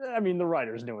I mean, the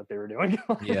writers knew what they were doing.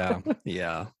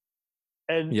 Yeah.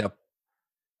 And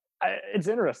it's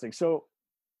interesting. So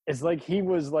it's like he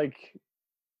was like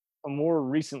a more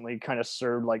recently kind of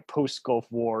served like post Gulf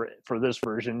War for this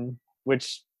version,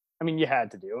 which I mean you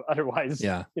had to do, otherwise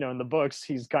in the books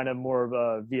he's kind of more of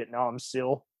a Vietnam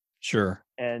SEAL. Sure.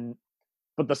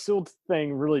 But the SEAL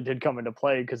thing really did come into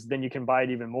play, because then you can buy it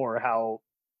even more how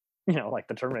like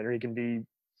the Terminator, he can be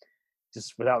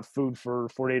just without food for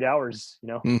 48 hours,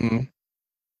 and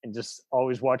just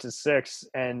always watches 6.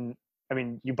 And I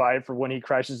mean, you buy it for when he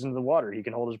crashes into the water. He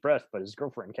can hold his breath, but his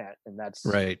girlfriend can't. And that's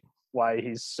why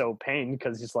he's so pained,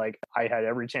 because he's like, I had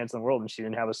every chance in the world and she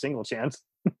didn't have a single chance.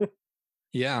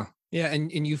 Yeah.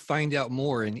 And you find out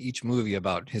more in each movie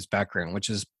about his background, which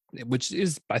is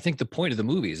I think the point of the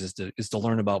movies is to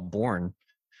learn about Bourne.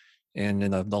 And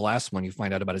in the last one, you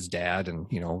find out about his dad, and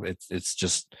it's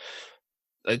just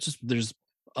there's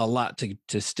a lot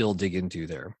to still dig into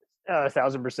there.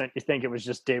 1,000%. You think it was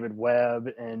just David Webb,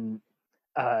 and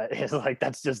it's like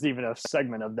that's just even a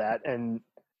segment of that, and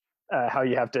how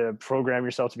you have to program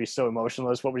yourself to be so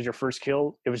emotionless. What was your first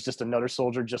kill? It was just another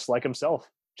soldier just like himself,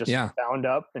 just bound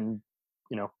up and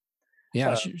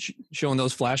Yeah, showing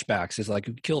those flashbacks is like,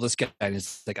 kill this guy. And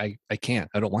it's like, I can't.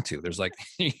 I don't want to. There's like,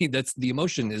 that's the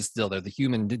emotion is still there. The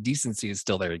human decency is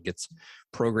still there. It gets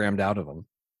programmed out of him.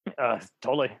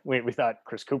 Totally. We thought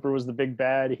Chris Cooper was the big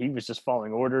bad. He was just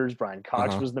following orders. Brian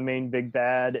Cox was the main big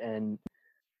bad. And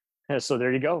so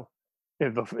there you go.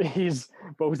 He's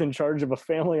both in charge of a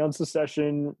family on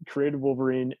Secession, created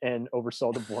Wolverine, and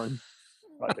oversaw the Bourne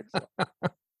project.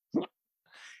 So.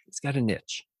 He's got a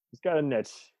niche. He's got a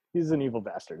niche. He's an evil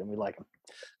bastard, and we like him.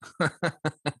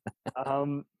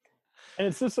 And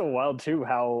it's just so wild too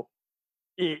how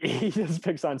he just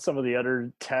picks on some of the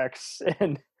other techs,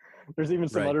 and there's even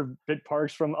some other bit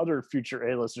parts from other future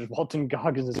A-listers. Walton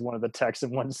Goggins is one of the techs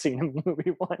in one scene in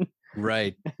movie one.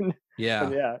 Right.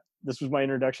 Yeah. This was my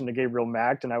introduction to Gabriel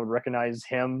Macht, and I would recognize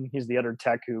him. He's the other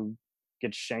tech who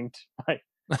gets shanked by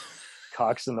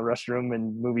Cox in the restroom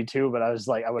in movie 2, but I was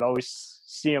like, I would always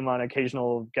see him on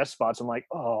occasional guest spots. I'm like,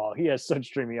 oh, he has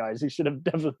such dreamy eyes. He should have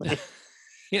definitely.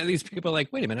 Yeah, these people are like,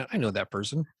 wait a minute, I know that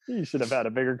person. He should have had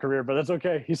a bigger career, but that's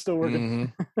okay. He's still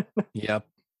working. Yep.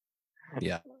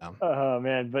 Yeah. Oh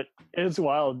man, but it's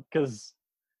wild because,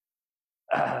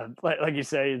 like you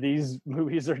say, these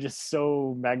movies are just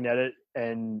so magnetic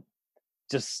and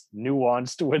just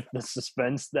nuanced with the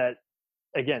suspense that,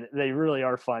 again, they really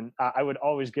are fun. I would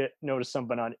always notice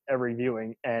something on every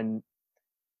viewing, and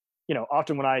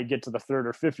often when I get to the third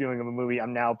or fifth viewing of a movie,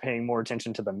 I'm now paying more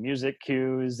attention to the music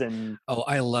cues. And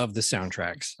I love the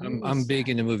soundtracks. I'm big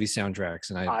into movie soundtracks,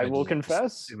 and I will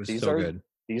confess, it was so good.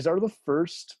 These are the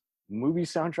first movie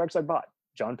soundtracks I bought.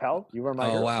 John Powell, You Are My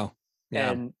Hero. Oh wow!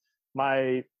 Yeah. And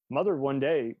my mother, one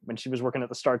day when she was working at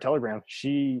the Star Telegram,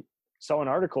 she saw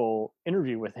an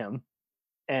interview with him,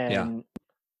 and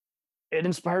it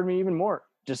inspired me even more.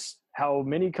 Just how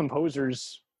many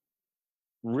composers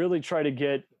really try to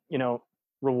get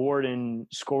reward in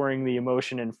scoring the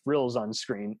emotion and frills on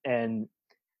screen. And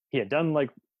he had done like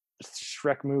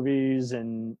Shrek movies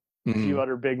and a few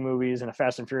other big movies and a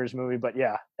Fast and Furious movie. But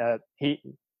I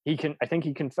think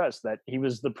he confessed that he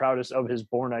was the proudest of his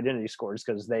Bourne Identity scores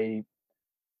because they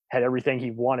had everything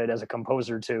he wanted as a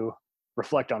composer to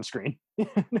reflect on screen.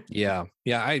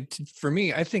 For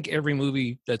me, I think every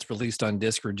movie that's released on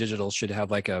disc or digital should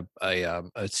have like a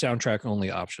soundtrack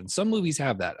only option. Some movies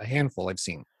have that, a handful I've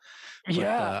seen. But,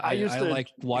 I like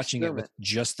watching it with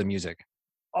just the music.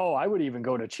 Oh, I would even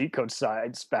go to cheat code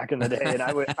sites back in the day, and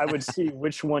I would see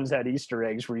which ones had Easter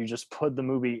eggs where you just put the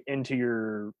movie into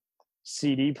your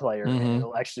CD player and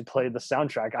it'll actually play the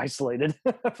soundtrack isolated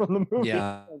from the movie.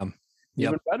 Yeah,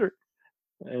 even better.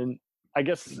 And I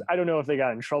guess I don't know if they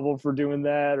got in trouble for doing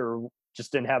that or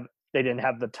just didn't have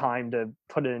the time to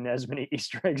put in as many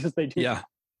Easter eggs as they do. Yeah,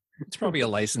 it's probably a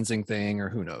licensing thing, or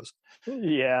who knows.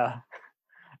 Yeah.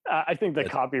 I think the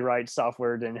copyright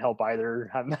software didn't help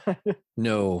either.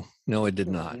 No, it did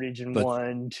not. Region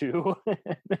 1, 2.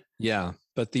 Yeah,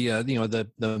 but the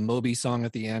Moby song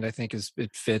at the end, I think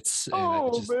it fits.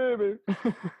 And baby.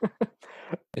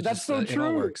 That's so true. It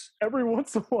all works. Every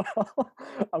once in a while,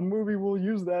 a movie will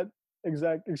use that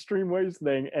exact Extreme Ways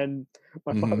thing, and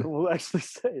my father will actually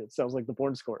say it sounds like the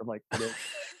Bourne score. I'm like, it is.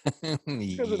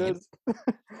 Because it is.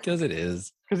 Because it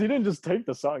is. Because he didn't just take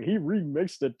the song, he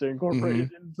remixed it to incorporate it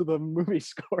into the movie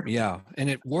score. Yeah, and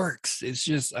it works. It's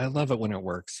just, I love it when it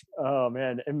works. Oh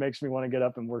man, it makes me want to get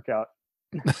up and work out.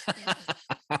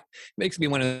 Makes me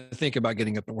want to think about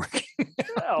getting up and working.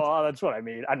 Oh, that's what I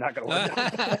mean. I'm not going to work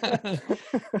out.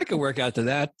 I could work out to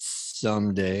that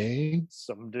someday.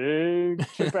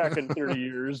 Check back in 30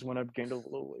 years when I've gained a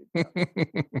little weight.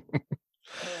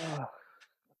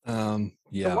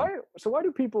 Yeah. So why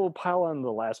do people pile on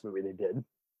the last movie they did?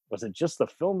 Was it just the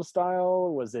film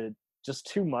style? Was it just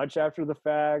too much after the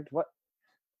fact?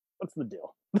 What's the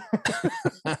deal?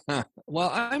 Well,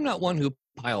 I'm not one who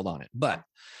piled on it, but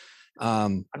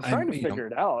I'm trying to figure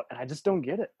it out, and I just don't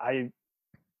get it.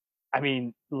 I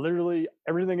mean, literally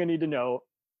everything I need to know,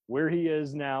 where he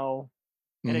is now,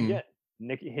 and again,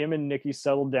 him and Nikki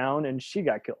settled down, and she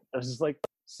got killed. It was just like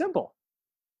simple,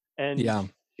 and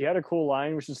she had a cool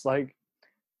line, which is like,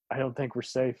 "I don't think we're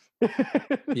safe."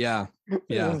 Yeah.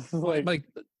 Like,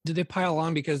 did they pile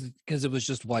on because it was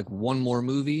just like one more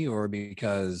movie, or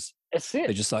because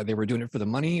they just thought they were doing it for the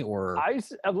money, or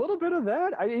a little bit of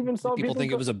that. I even saw people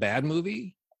think it was a bad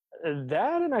movie.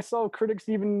 That, and I saw critics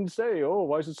even say, "Oh,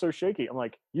 why is it so shaky?" I'm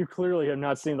like, you clearly have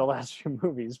not seen the last few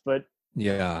movies, but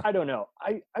yeah, I don't know.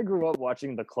 I grew up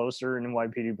watching The Closer and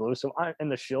NYPD Blue,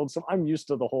 and The Shield, so I'm used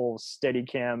to the whole steady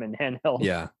cam and handheld.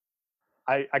 Yeah,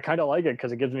 I kind of like it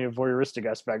because it gives me a voyeuristic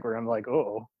aspect where I'm like,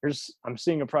 oh, I'm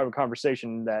seeing a private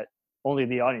conversation that only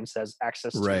the audience has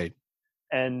access to. Right.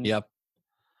 And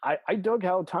I dug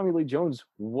how Tommy Lee Jones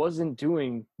wasn't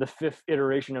doing the 5th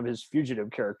iteration of his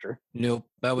fugitive character. Nope,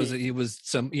 that was he was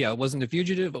some. Yeah, it wasn't a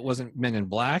fugitive. It wasn't Men in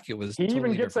Black. It was He totally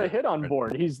even gets different. a hit on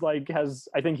Bourne. He's like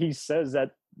I think he says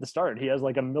at the start he has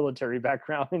like a military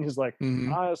background, and he's like,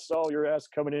 Mhm. I saw your ass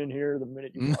coming in here the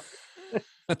minute you walked in.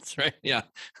 That's right. Yeah.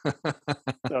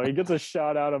 So he gets a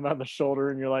shot at him on the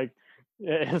shoulder, and you're like,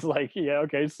 it's like, yeah,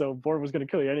 okay, so Bourne was going to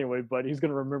kill you anyway, but he's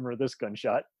going to remember this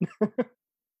gunshot.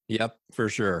 Yep, for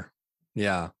sure.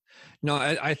 Yeah. No,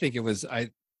 I think it's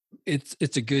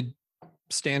a good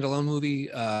standalone movie.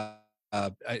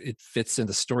 It fits in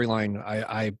the storyline.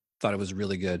 I thought it was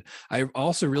really good. I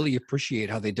also really appreciate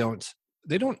how they don't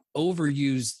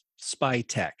overuse spy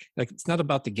tech. Like, it's not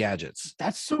about the gadgets.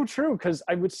 That's so true, because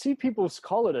I would see people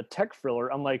call it a tech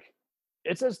thriller. I'm like,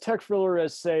 it's as tech thriller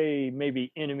as, say,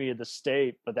 maybe Enemy of the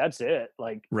State, but that's it.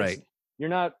 Like, Right. You're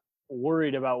not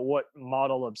worried about what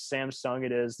model of Samsung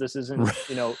it is. This isn't,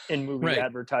 in movie Right.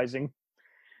 advertising.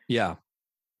 Yeah.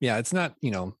 Yeah. It's not,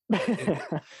 if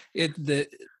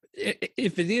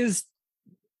it is,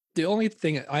 the only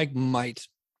thing I might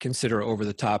consider over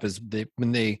the top is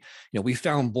when we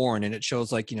found Bourne, and it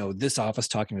shows like, this office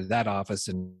talking to that office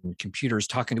and computers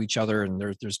talking to each other. And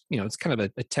there's it's kind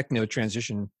of a techno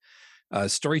transition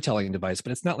storytelling device,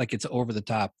 but it's not like it's over the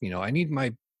top. I need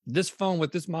this phone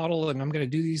with this model, and I'm going to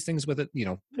do these things with it.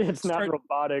 It's not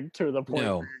robotic to the point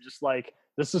where you're just like,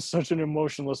 this is such an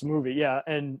emotionless movie. Yeah.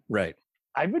 And right.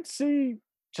 I would see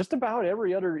just about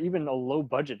every other, even a low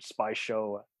budget spy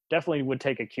show definitely would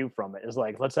take a cue from it. Is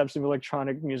like, let's have some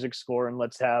electronic music score, and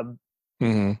let's have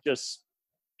just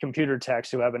computer techs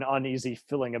who have an uneasy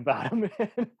feeling about them.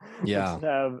 Yeah. Let's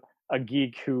have a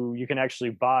geek who you can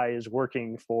actually buy is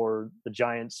working for the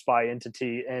giant spy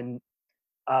entity. And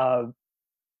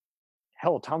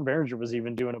hell, Tom Berenger was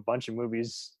even doing a bunch of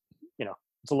movies.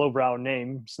 It's a lowbrow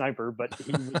name, Sniper, but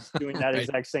he was doing that Right.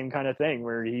 exact same kind of thing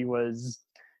where he was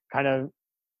kind of,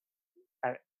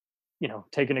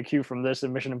 taking a cue from this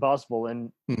and Mission Impossible,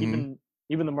 and even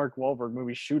the Mark Wahlberg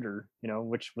movie Shooter,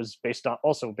 which was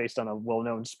also based on a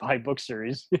well-known spy book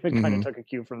series, kind of took a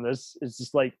cue from this. It's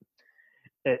just like,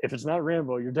 if it's not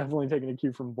Rambo, you're definitely taking a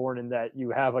cue from Bourne, in that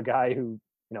you have a guy who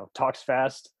talks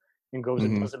fast and goes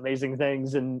and does amazing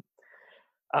things, and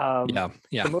yeah.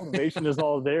 the motivation is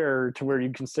all there to where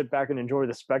you can sit back and enjoy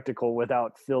the spectacle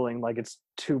without feeling like it's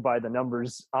too by the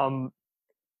numbers.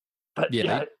 But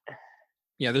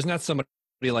yeah, there's not somebody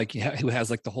like who has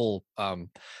like the whole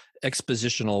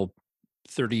expositional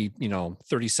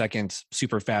 30-second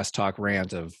super fast talk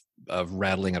rant of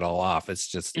rattling it all off. It's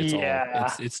just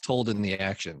it's told in the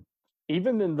action.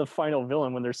 Even in the final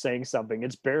villain, when they're saying something,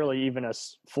 it's barely even a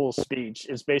full speech.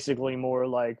 It's basically more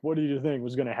like, what do you think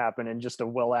was going to happen, in just a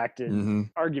well-acted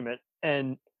argument.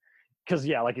 And because,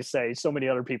 like you say, so many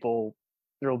other people,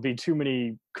 there'll be too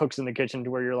many cooks in the kitchen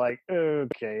to where you're like,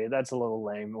 okay, that's a little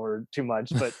lame or too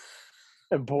much. But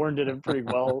Bourne did it pretty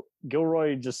well.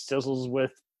 Gilroy just sizzles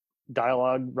with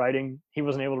dialogue writing. He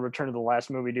wasn't able to return to the last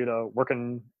movie due to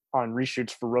working on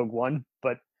reshoots for Rogue One.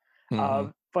 But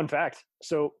fun fact,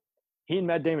 so he and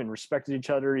Matt Damon respected each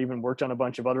other, even worked on a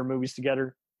bunch of other movies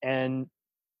together, and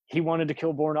he wanted to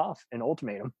kill Bourne off in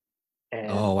Ultimatum. And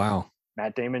oh, wow.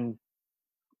 Matt Damon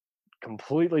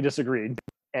completely disagreed.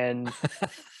 And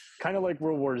kind of like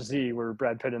World War Z, where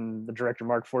Brad Pitt and the director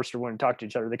Mark Forster went and talked to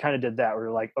each other, they kind of did that. We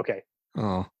were like, okay,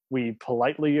 we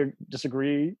politely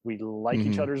disagree. We like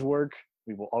each other's work.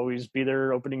 We will always be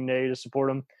there opening day to support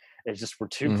them. It's just, we're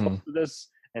too close to this.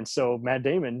 And so Matt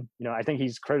Damon, I think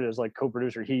he's credited as like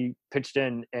co-producer. He pitched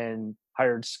in and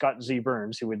hired Scott Z.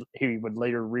 Burns, who he would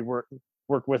later work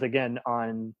with again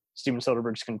on Steven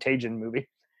Soderbergh's Contagion movie.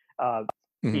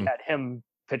 He had him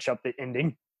pitch up the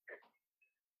ending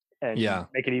and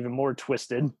make it even more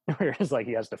twisted, where it's like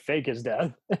he has to fake his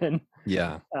death. And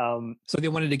so they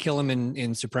wanted to kill him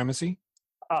in Supremacy?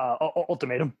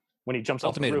 Ultimatum, when he jumps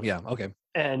off the roof. Yeah, okay.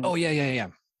 And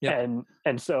yeah.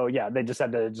 And so they just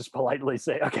had to just politely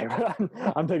say, okay,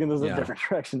 I'm taking this in a different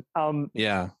direction.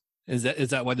 Is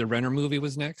that why the Renner movie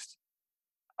was next?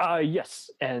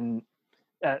 Yes. And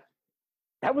that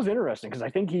was interesting, because I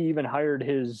think he even hired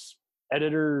his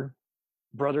editor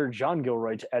brother John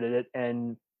Gilroy to edit it,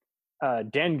 and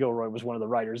Dan Gilroy was one of the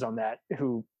writers on that,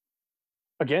 who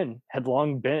again had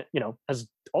long been, has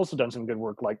also done some good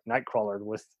work like Nightcrawler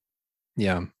with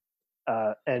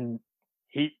and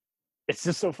it's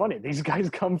just so funny. These guys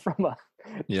come from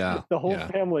the whole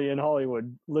family in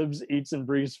Hollywood lives, eats, and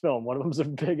breathes film. One of them's a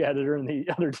big editor, and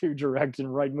the other two direct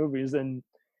and write movies. And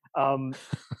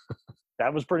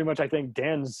that was pretty much, I think,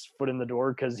 Dan's foot in the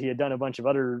door, because he had done a bunch of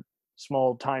other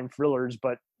small time thrillers,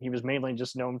 but he was mainly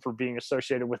just known for being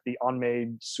associated with the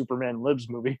unmade Superman Lives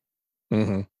movie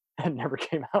Mm-hmm. that never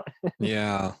came out.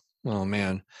 Yeah. Oh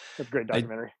man. That's a great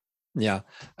documentary.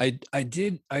 I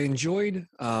enjoyed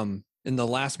in the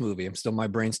last movie. My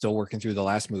brain's still working through the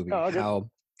last movie. Oh, okay.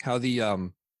 How the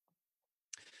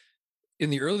in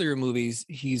the earlier movies,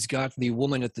 he's got the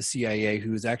woman at the CIA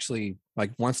who's actually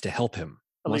like wants to help him.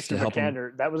 Wants Alicia to help him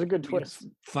Vikander. That was a good twist.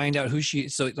 find out who she.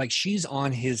 So like she's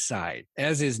on his side,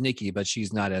 as is Nikki, but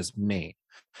she's not as main.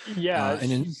 Yeah,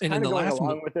 and she's in kind the of going last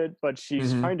along with it, but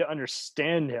she's Mhm. trying to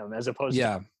understand him as opposed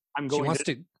to I'm going. She wants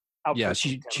to. Yeah,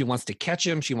 she wants to catch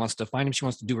him. She wants to find him. She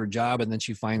wants to do her job, and then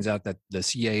she finds out that the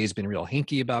CIA has been real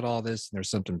hinky about all this. And there's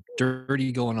something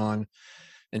dirty going on,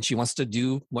 and she wants to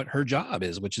do what her job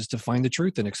is, which is to find the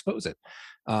truth and expose it.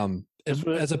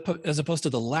 As opposed to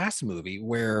the last movie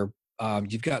where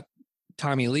you've got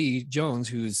Tommy Lee Jones,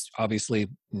 who's obviously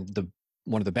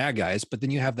one of the bad guys, but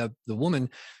then you have the woman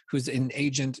who's an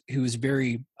agent who's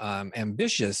very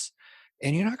ambitious.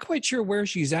 And you're not quite sure where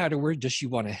she's at or where does she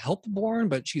want to help Bourne,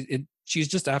 but she's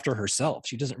just after herself.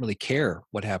 She doesn't really care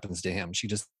what happens to him. She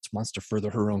just wants to further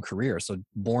her own career. So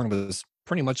Bourne was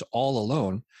pretty much all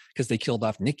alone because they killed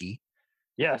off Nikki.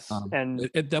 Yes, and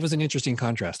that was an interesting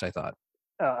contrast, I thought.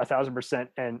 1,000%.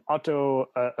 And Otto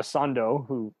Asando,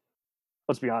 who,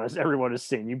 let's be honest, everyone has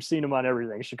seen. You've seen him on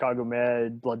everything: Chicago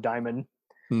Med, Blood Diamond.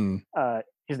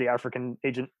 He's the African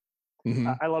agent. Mm-hmm.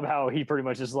 I love how he pretty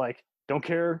much is like, don't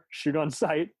care, shoot on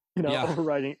sight,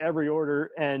 overriding every order.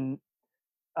 And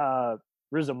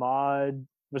Riz Ahmed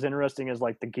was interesting as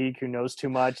like the geek who knows too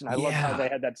much. And I love how they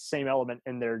had that same element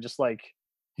in there, just like,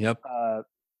 who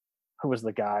was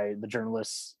the guy, the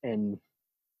journalist in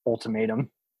Ultimatum?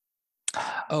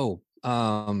 Oh,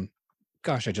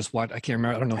 gosh, I just watched, I can't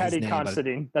remember. I don't know Paddy his name.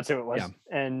 Considine, that's who it was. Yeah.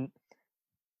 And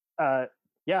I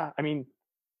mean,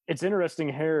 it's interesting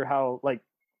here how like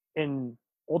in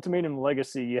Ultimatum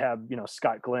Legacy, you have,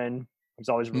 Scott Glenn, who's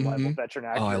always a reliable veteran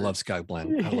actor. Oh, I love Scott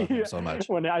Glenn. I love him so much.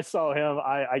 When I saw him,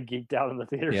 I geeked out in the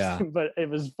theaters. Yeah. But it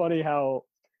was funny how,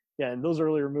 in those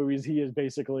earlier movies, he is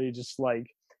basically just like,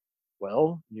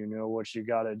 well, you know what you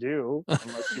got to do,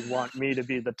 unless you want me to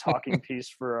be the talking piece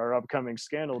for our upcoming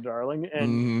scandal, darling.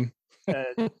 And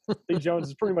Lee Jones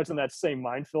is pretty much in that same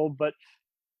minefield, but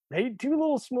they do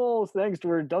little small things to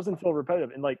where it doesn't feel repetitive.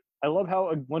 And like, I love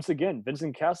how, once again,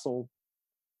 Vincent Castle,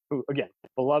 who again,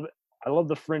 beloved, I love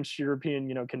the French European,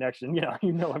 connection.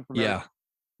 Him from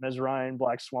Mesrine,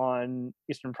 Black Swan,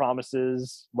 Eastern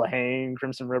Promises, La Haine,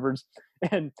 Crimson Rivers.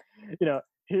 And,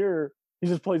 here he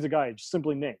just plays a guy just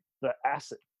simply named the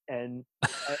Acid. And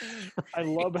I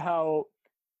love how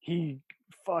he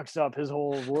fucks up his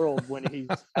whole world when he's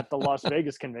at the Las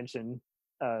Vegas convention.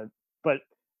 But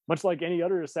much like any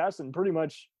other assassin, pretty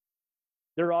much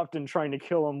they're often trying to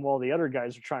kill him while the other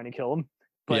guys are trying to kill him.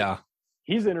 But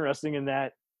he's interesting in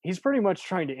that he's pretty much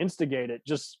trying to instigate it,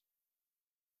 just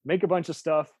make a bunch of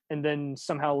stuff and then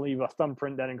somehow leave a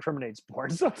thumbprint that incriminates Bourne.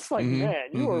 So it's like, man,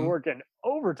 you are working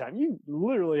overtime. You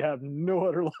literally have no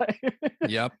other life.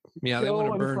 Yep. Yeah, they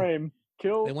want to burn.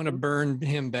 They want to burn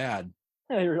him bad.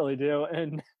 They really do.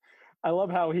 And I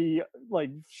love how he like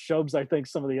shoves, I think,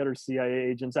 some of the other CIA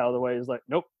agents out of the way. Is like,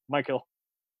 nope, my kill.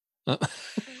 My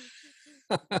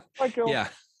kill.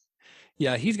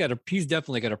 Yeah. He's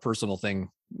definitely got a personal thing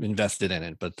invested in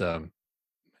it, but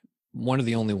one of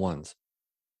the only ones.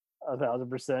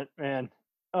 1,000%, man.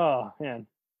 Oh man.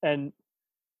 And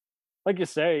like you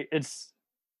say, it's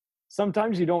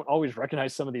sometimes you don't always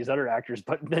recognize some of these other actors,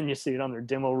 but then you see it on their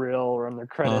demo reel or on their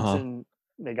credits and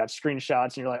they got screenshots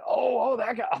and you're like, oh,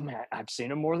 that guy. Oh man, I've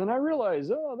seen him more than I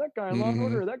realized. Oh, that guy on Law and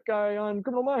Order, that guy on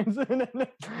Criminal Minds.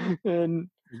 and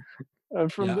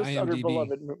from this IMDb. Other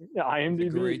beloved movie. Yeah, IMDb.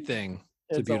 It's a great thing.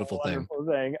 It's a beautiful thing.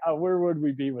 Where would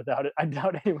we be without it? I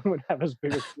doubt anyone would have as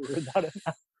big as we without it.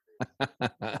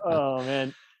 Oh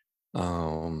man.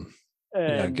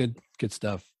 Good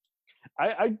stuff.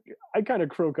 I kind of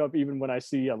croak up even when I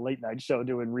see a late night show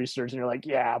doing research and you're like,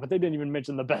 yeah, but they didn't even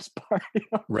mention the best part.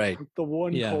 Right. The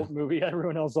one cult movie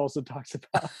everyone else also talks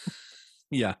about.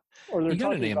 Yeah. Or they're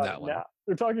talking name about that it one. now.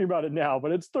 They're talking about it now,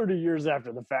 but it's 30 years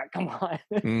after the fact. Come on.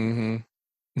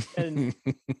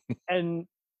 And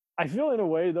I feel in a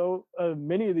way though,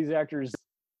 many of these actors,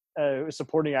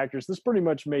 supporting actors, this pretty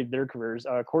much made their careers.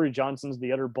 Corey Johnson's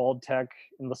the other bald tech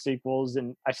in the sequels,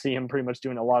 and I see him pretty much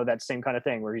doing a lot of that same kind of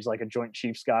thing where he's like a Joint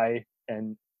Chiefs guy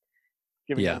and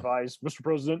giving advice, Mr.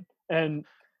 President. And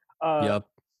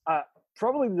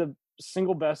probably the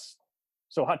single best,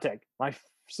 so hot take, my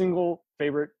single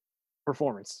favorite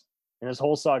performance in this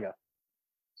whole saga,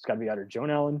 it's got to be either Joan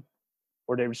Allen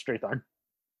or David Strathairn.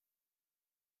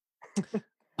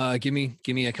 Give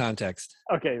me a context.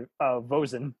 Okay,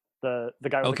 Vosen, the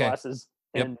guy with the glasses,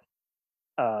 Yep.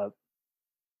 and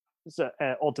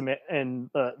Ultimate and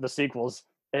the sequels.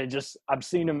 And just I've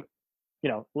seen him.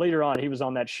 Later on, he was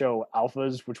on that show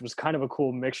Alphas, which was kind of a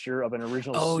cool mixture of an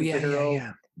original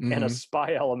superhero and a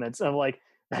spy elements. And I'm like,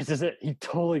 that's just it. He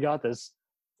totally got this.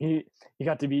 He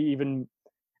got to be even.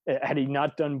 Had he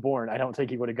not done Bourne, I don't think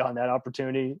he would have gotten that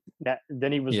opportunity.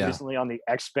 Then he was recently on the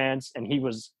Expanse, and he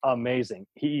was amazing.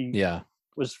 He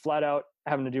was flat out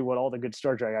having to do what all the good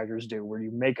Star Trek actors do, where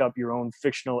you make up your own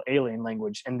fictional alien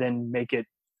language and then make it,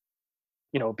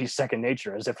 be second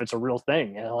nature as if it's a real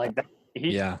thing. And like that,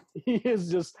 he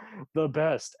is just the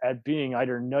best at being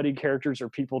either nutty characters or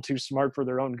people too smart for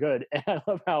their own good. And I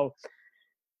love how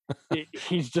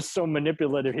he's just so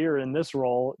manipulative here in this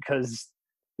role because,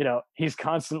 he's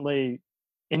constantly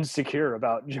insecure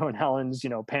about Joan Allen's,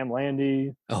 Pam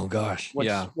Landy. Oh gosh.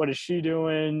 What is she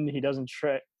doing? He doesn't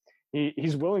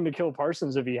he's willing to kill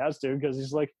Parsons if he has to, because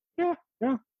he's like, yeah,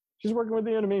 she's working with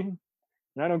the enemy,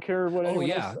 and I don't care what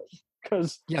anyone else says.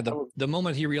 Because the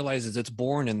moment he realizes it's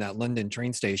Bourne in that London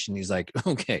train station, he's like,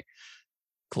 okay,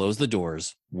 close the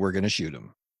doors. We're gonna shoot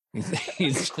him.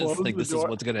 He's just like, this is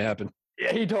what's gonna happen.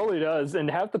 Yeah, he totally does.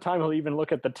 And half the time he'll even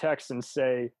look at the text and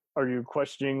say, are you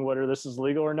questioning whether this is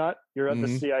legal or not? You're at the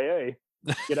CIA.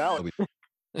 Get out.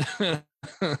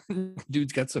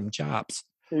 Dude's got some chops.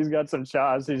 He's got some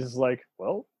chops. He's just like,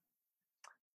 well,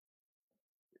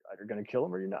 you're either going to kill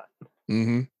him or you're not.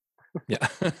 Mm-hmm. Yeah.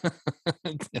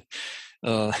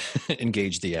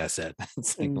 Engage the asset.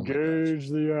 Engage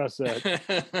the asset.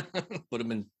 Put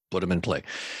him in play.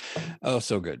 Oh,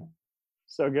 so good.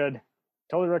 So good.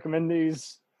 Totally recommend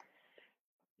these.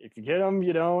 If you get them,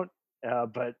 you don't.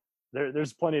 But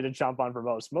there's plenty to chomp on for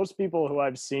most. Most people who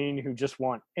I've seen who just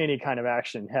want any kind of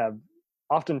action have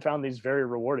often found these very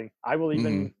rewarding. I will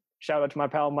even shout out to my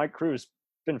pal Mike Cruz.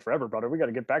 Been forever, brother. We got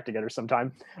to get back together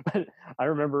sometime. But I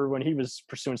remember when he was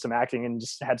pursuing some acting and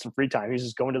just had some free time, he was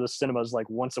just going to the cinemas like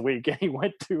once a week, and he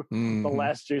went to the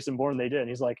last Jason Bourne they did. And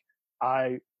he's like,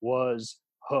 I was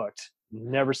hooked.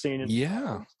 Never seen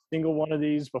a single one of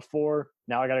these before.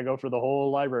 Now I got to go for the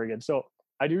whole library again. So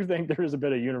I do think there is a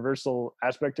bit of universal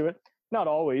aspect to it. Not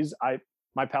always.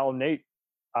 My pal Nate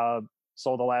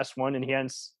saw the last one,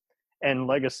 and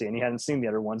Legacy, and he hadn't seen the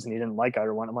other ones, and he didn't like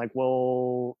either one. I'm like,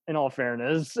 well, in all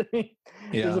fairness,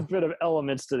 there's a bit of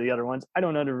elements to the other ones. I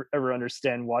don't ever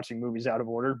understand watching movies out of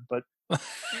order, but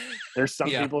there's some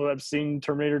people who have seen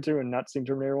Terminator 2 and not seen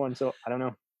Terminator 1, so I don't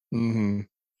know. Mm-hmm.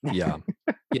 Yeah.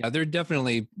 They're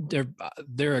definitely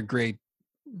they're a great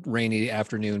rainy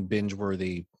afternoon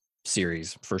binge-worthy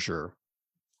series for sure.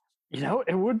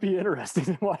 It would be interesting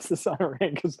to watch this on a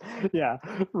rain, because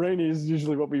rainy is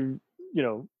usually what we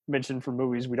mention for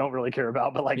movies we don't really care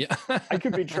about, but I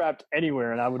could be trapped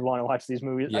anywhere and I would want to watch these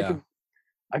movies. I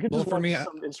could just watch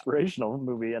some inspirational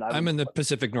movie, and I'm in the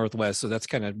Pacific Northwest, so that's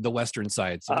kind of the western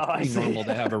side, so it's pretty normal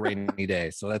to have a rainy day.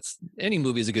 So that's any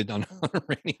movie is a good on a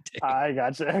rainy day. I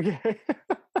gotcha. Okay.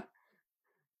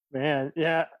 Man,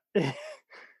 yeah.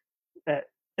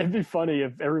 It'd be funny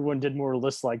if everyone did more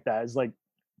lists like that. It's like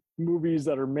movies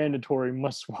that are mandatory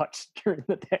must watch during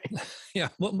the day. Yeah.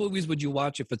 What movies would you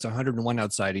watch if it's 101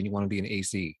 outside and you want to be in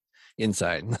AC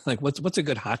inside? Like what's a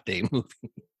good hot day movie?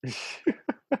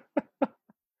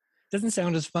 Doesn't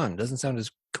sound as fun. Doesn't sound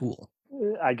as cool.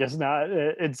 I guess not.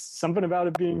 It's something about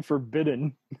it being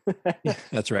forbidden. Yeah,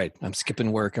 that's right. I'm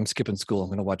skipping work. I'm skipping school. I'm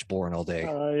going to watch Bourne all day.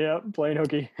 Yeah, playing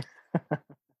hooky.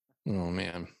 Oh,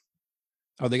 man.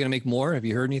 Are they going to make more? Have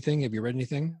you heard anything? Have you read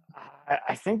anything?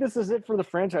 I think this is it for the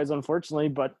franchise, unfortunately,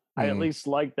 but I at least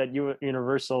like that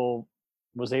Universal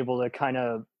was able to kind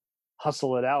of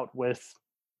hustle it out with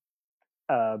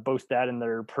both that and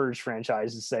their Purge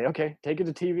franchise to say, okay, take it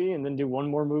to TV and then do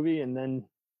one more movie. And then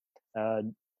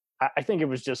I think it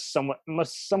was just someone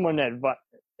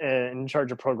in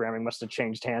charge of programming must have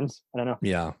changed hands. I don't know.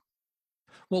 Yeah.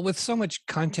 Well, with so much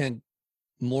content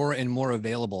more and more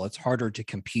available, it's harder to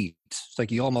compete. It's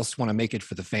like you almost want to make it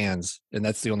for the fans, and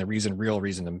that's the only real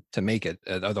reason to make it.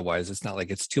 Otherwise, it's not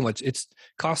like it's too much. It's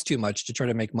cost too much to try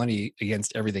to make money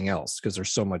against everything else because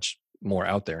there's so much more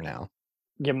out there now.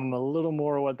 Give them a little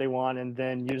more of what they want, and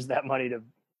then use that money to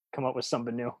come up with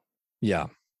something new. Yeah.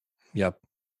 Yep.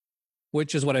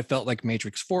 Which is what I felt like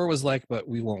Matrix 4 was like, but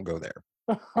we won't go there.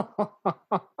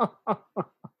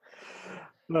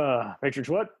 Matrix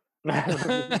what?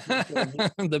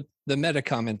 the meta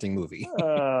commenting movie.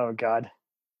 Oh God.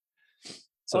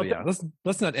 So yeah,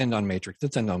 let's not end on Matrix.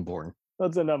 Let's end on Bourne.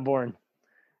 Let's end on Bourne.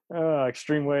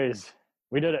 Extreme Ways.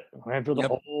 We did it. We went through the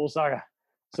whole saga.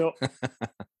 So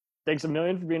thanks a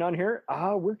million for being on here.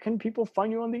 Where can people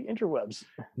find you on the interwebs?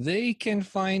 They can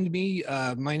find me.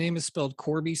 My name is spelled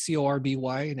Corby, Corby,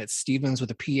 and it's Stephens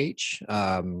with a PH.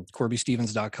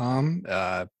 CorbyStephens.com.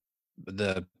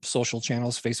 The social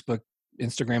channels, Facebook,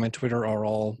 Instagram, and Twitter are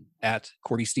all at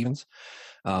Corby Stephens.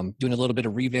 Doing a little bit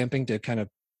of revamping to kind of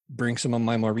bring some of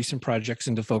my more recent projects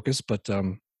into focus, but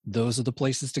those are the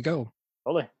places to go.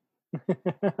 Totally.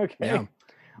 Okay. Yeah.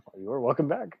 Well, you are welcome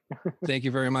back. Thank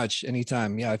you very much.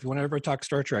 Anytime. Yeah. If you want to ever talk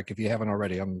Star Trek, if you haven't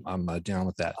already, I'm down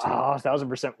with that too.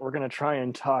 1,000%. We're going to try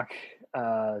and talk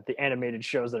the animated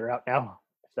shows that are out now,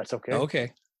 if that's okay.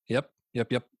 Okay. Yep.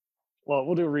 Well,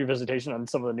 we'll do a revisitation on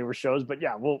some of the newer shows, but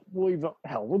yeah, we'll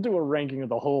do a ranking of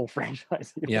the whole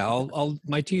franchise. Yeah. I'll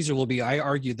my teaser will be, I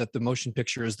argue that the motion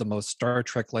picture is the most Star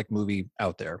Trek-like movie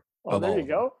out there. Oh, there you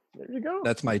go. There you go.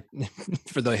 That's my,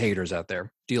 for the haters out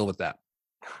there, deal with that.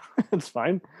 It's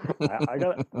fine.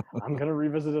 I'm gonna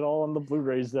revisit it all on the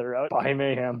Blu-rays that are out by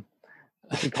Mayhem.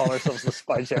 We can call ourselves the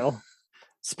Spy Channel.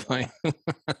 Spy.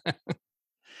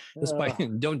 The spy.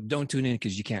 Don't tune in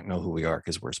because you can't know who we are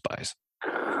because we're spies.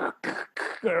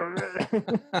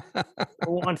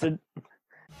 Wanted.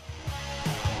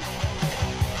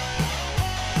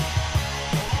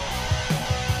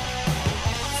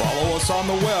 Follow us on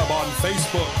the web on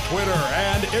Facebook, Twitter,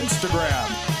 and Instagram.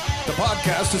 The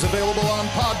podcast is available on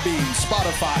Podbean,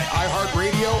 Spotify,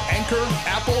 iHeartRadio, Anchor,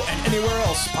 Apple, and anywhere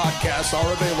else podcasts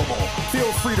are available.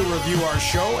 Feel free to review our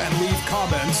show and leave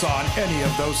comments on any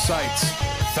of those sites.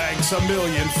 Thanks a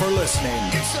million for listening.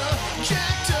 It's a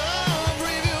jacked up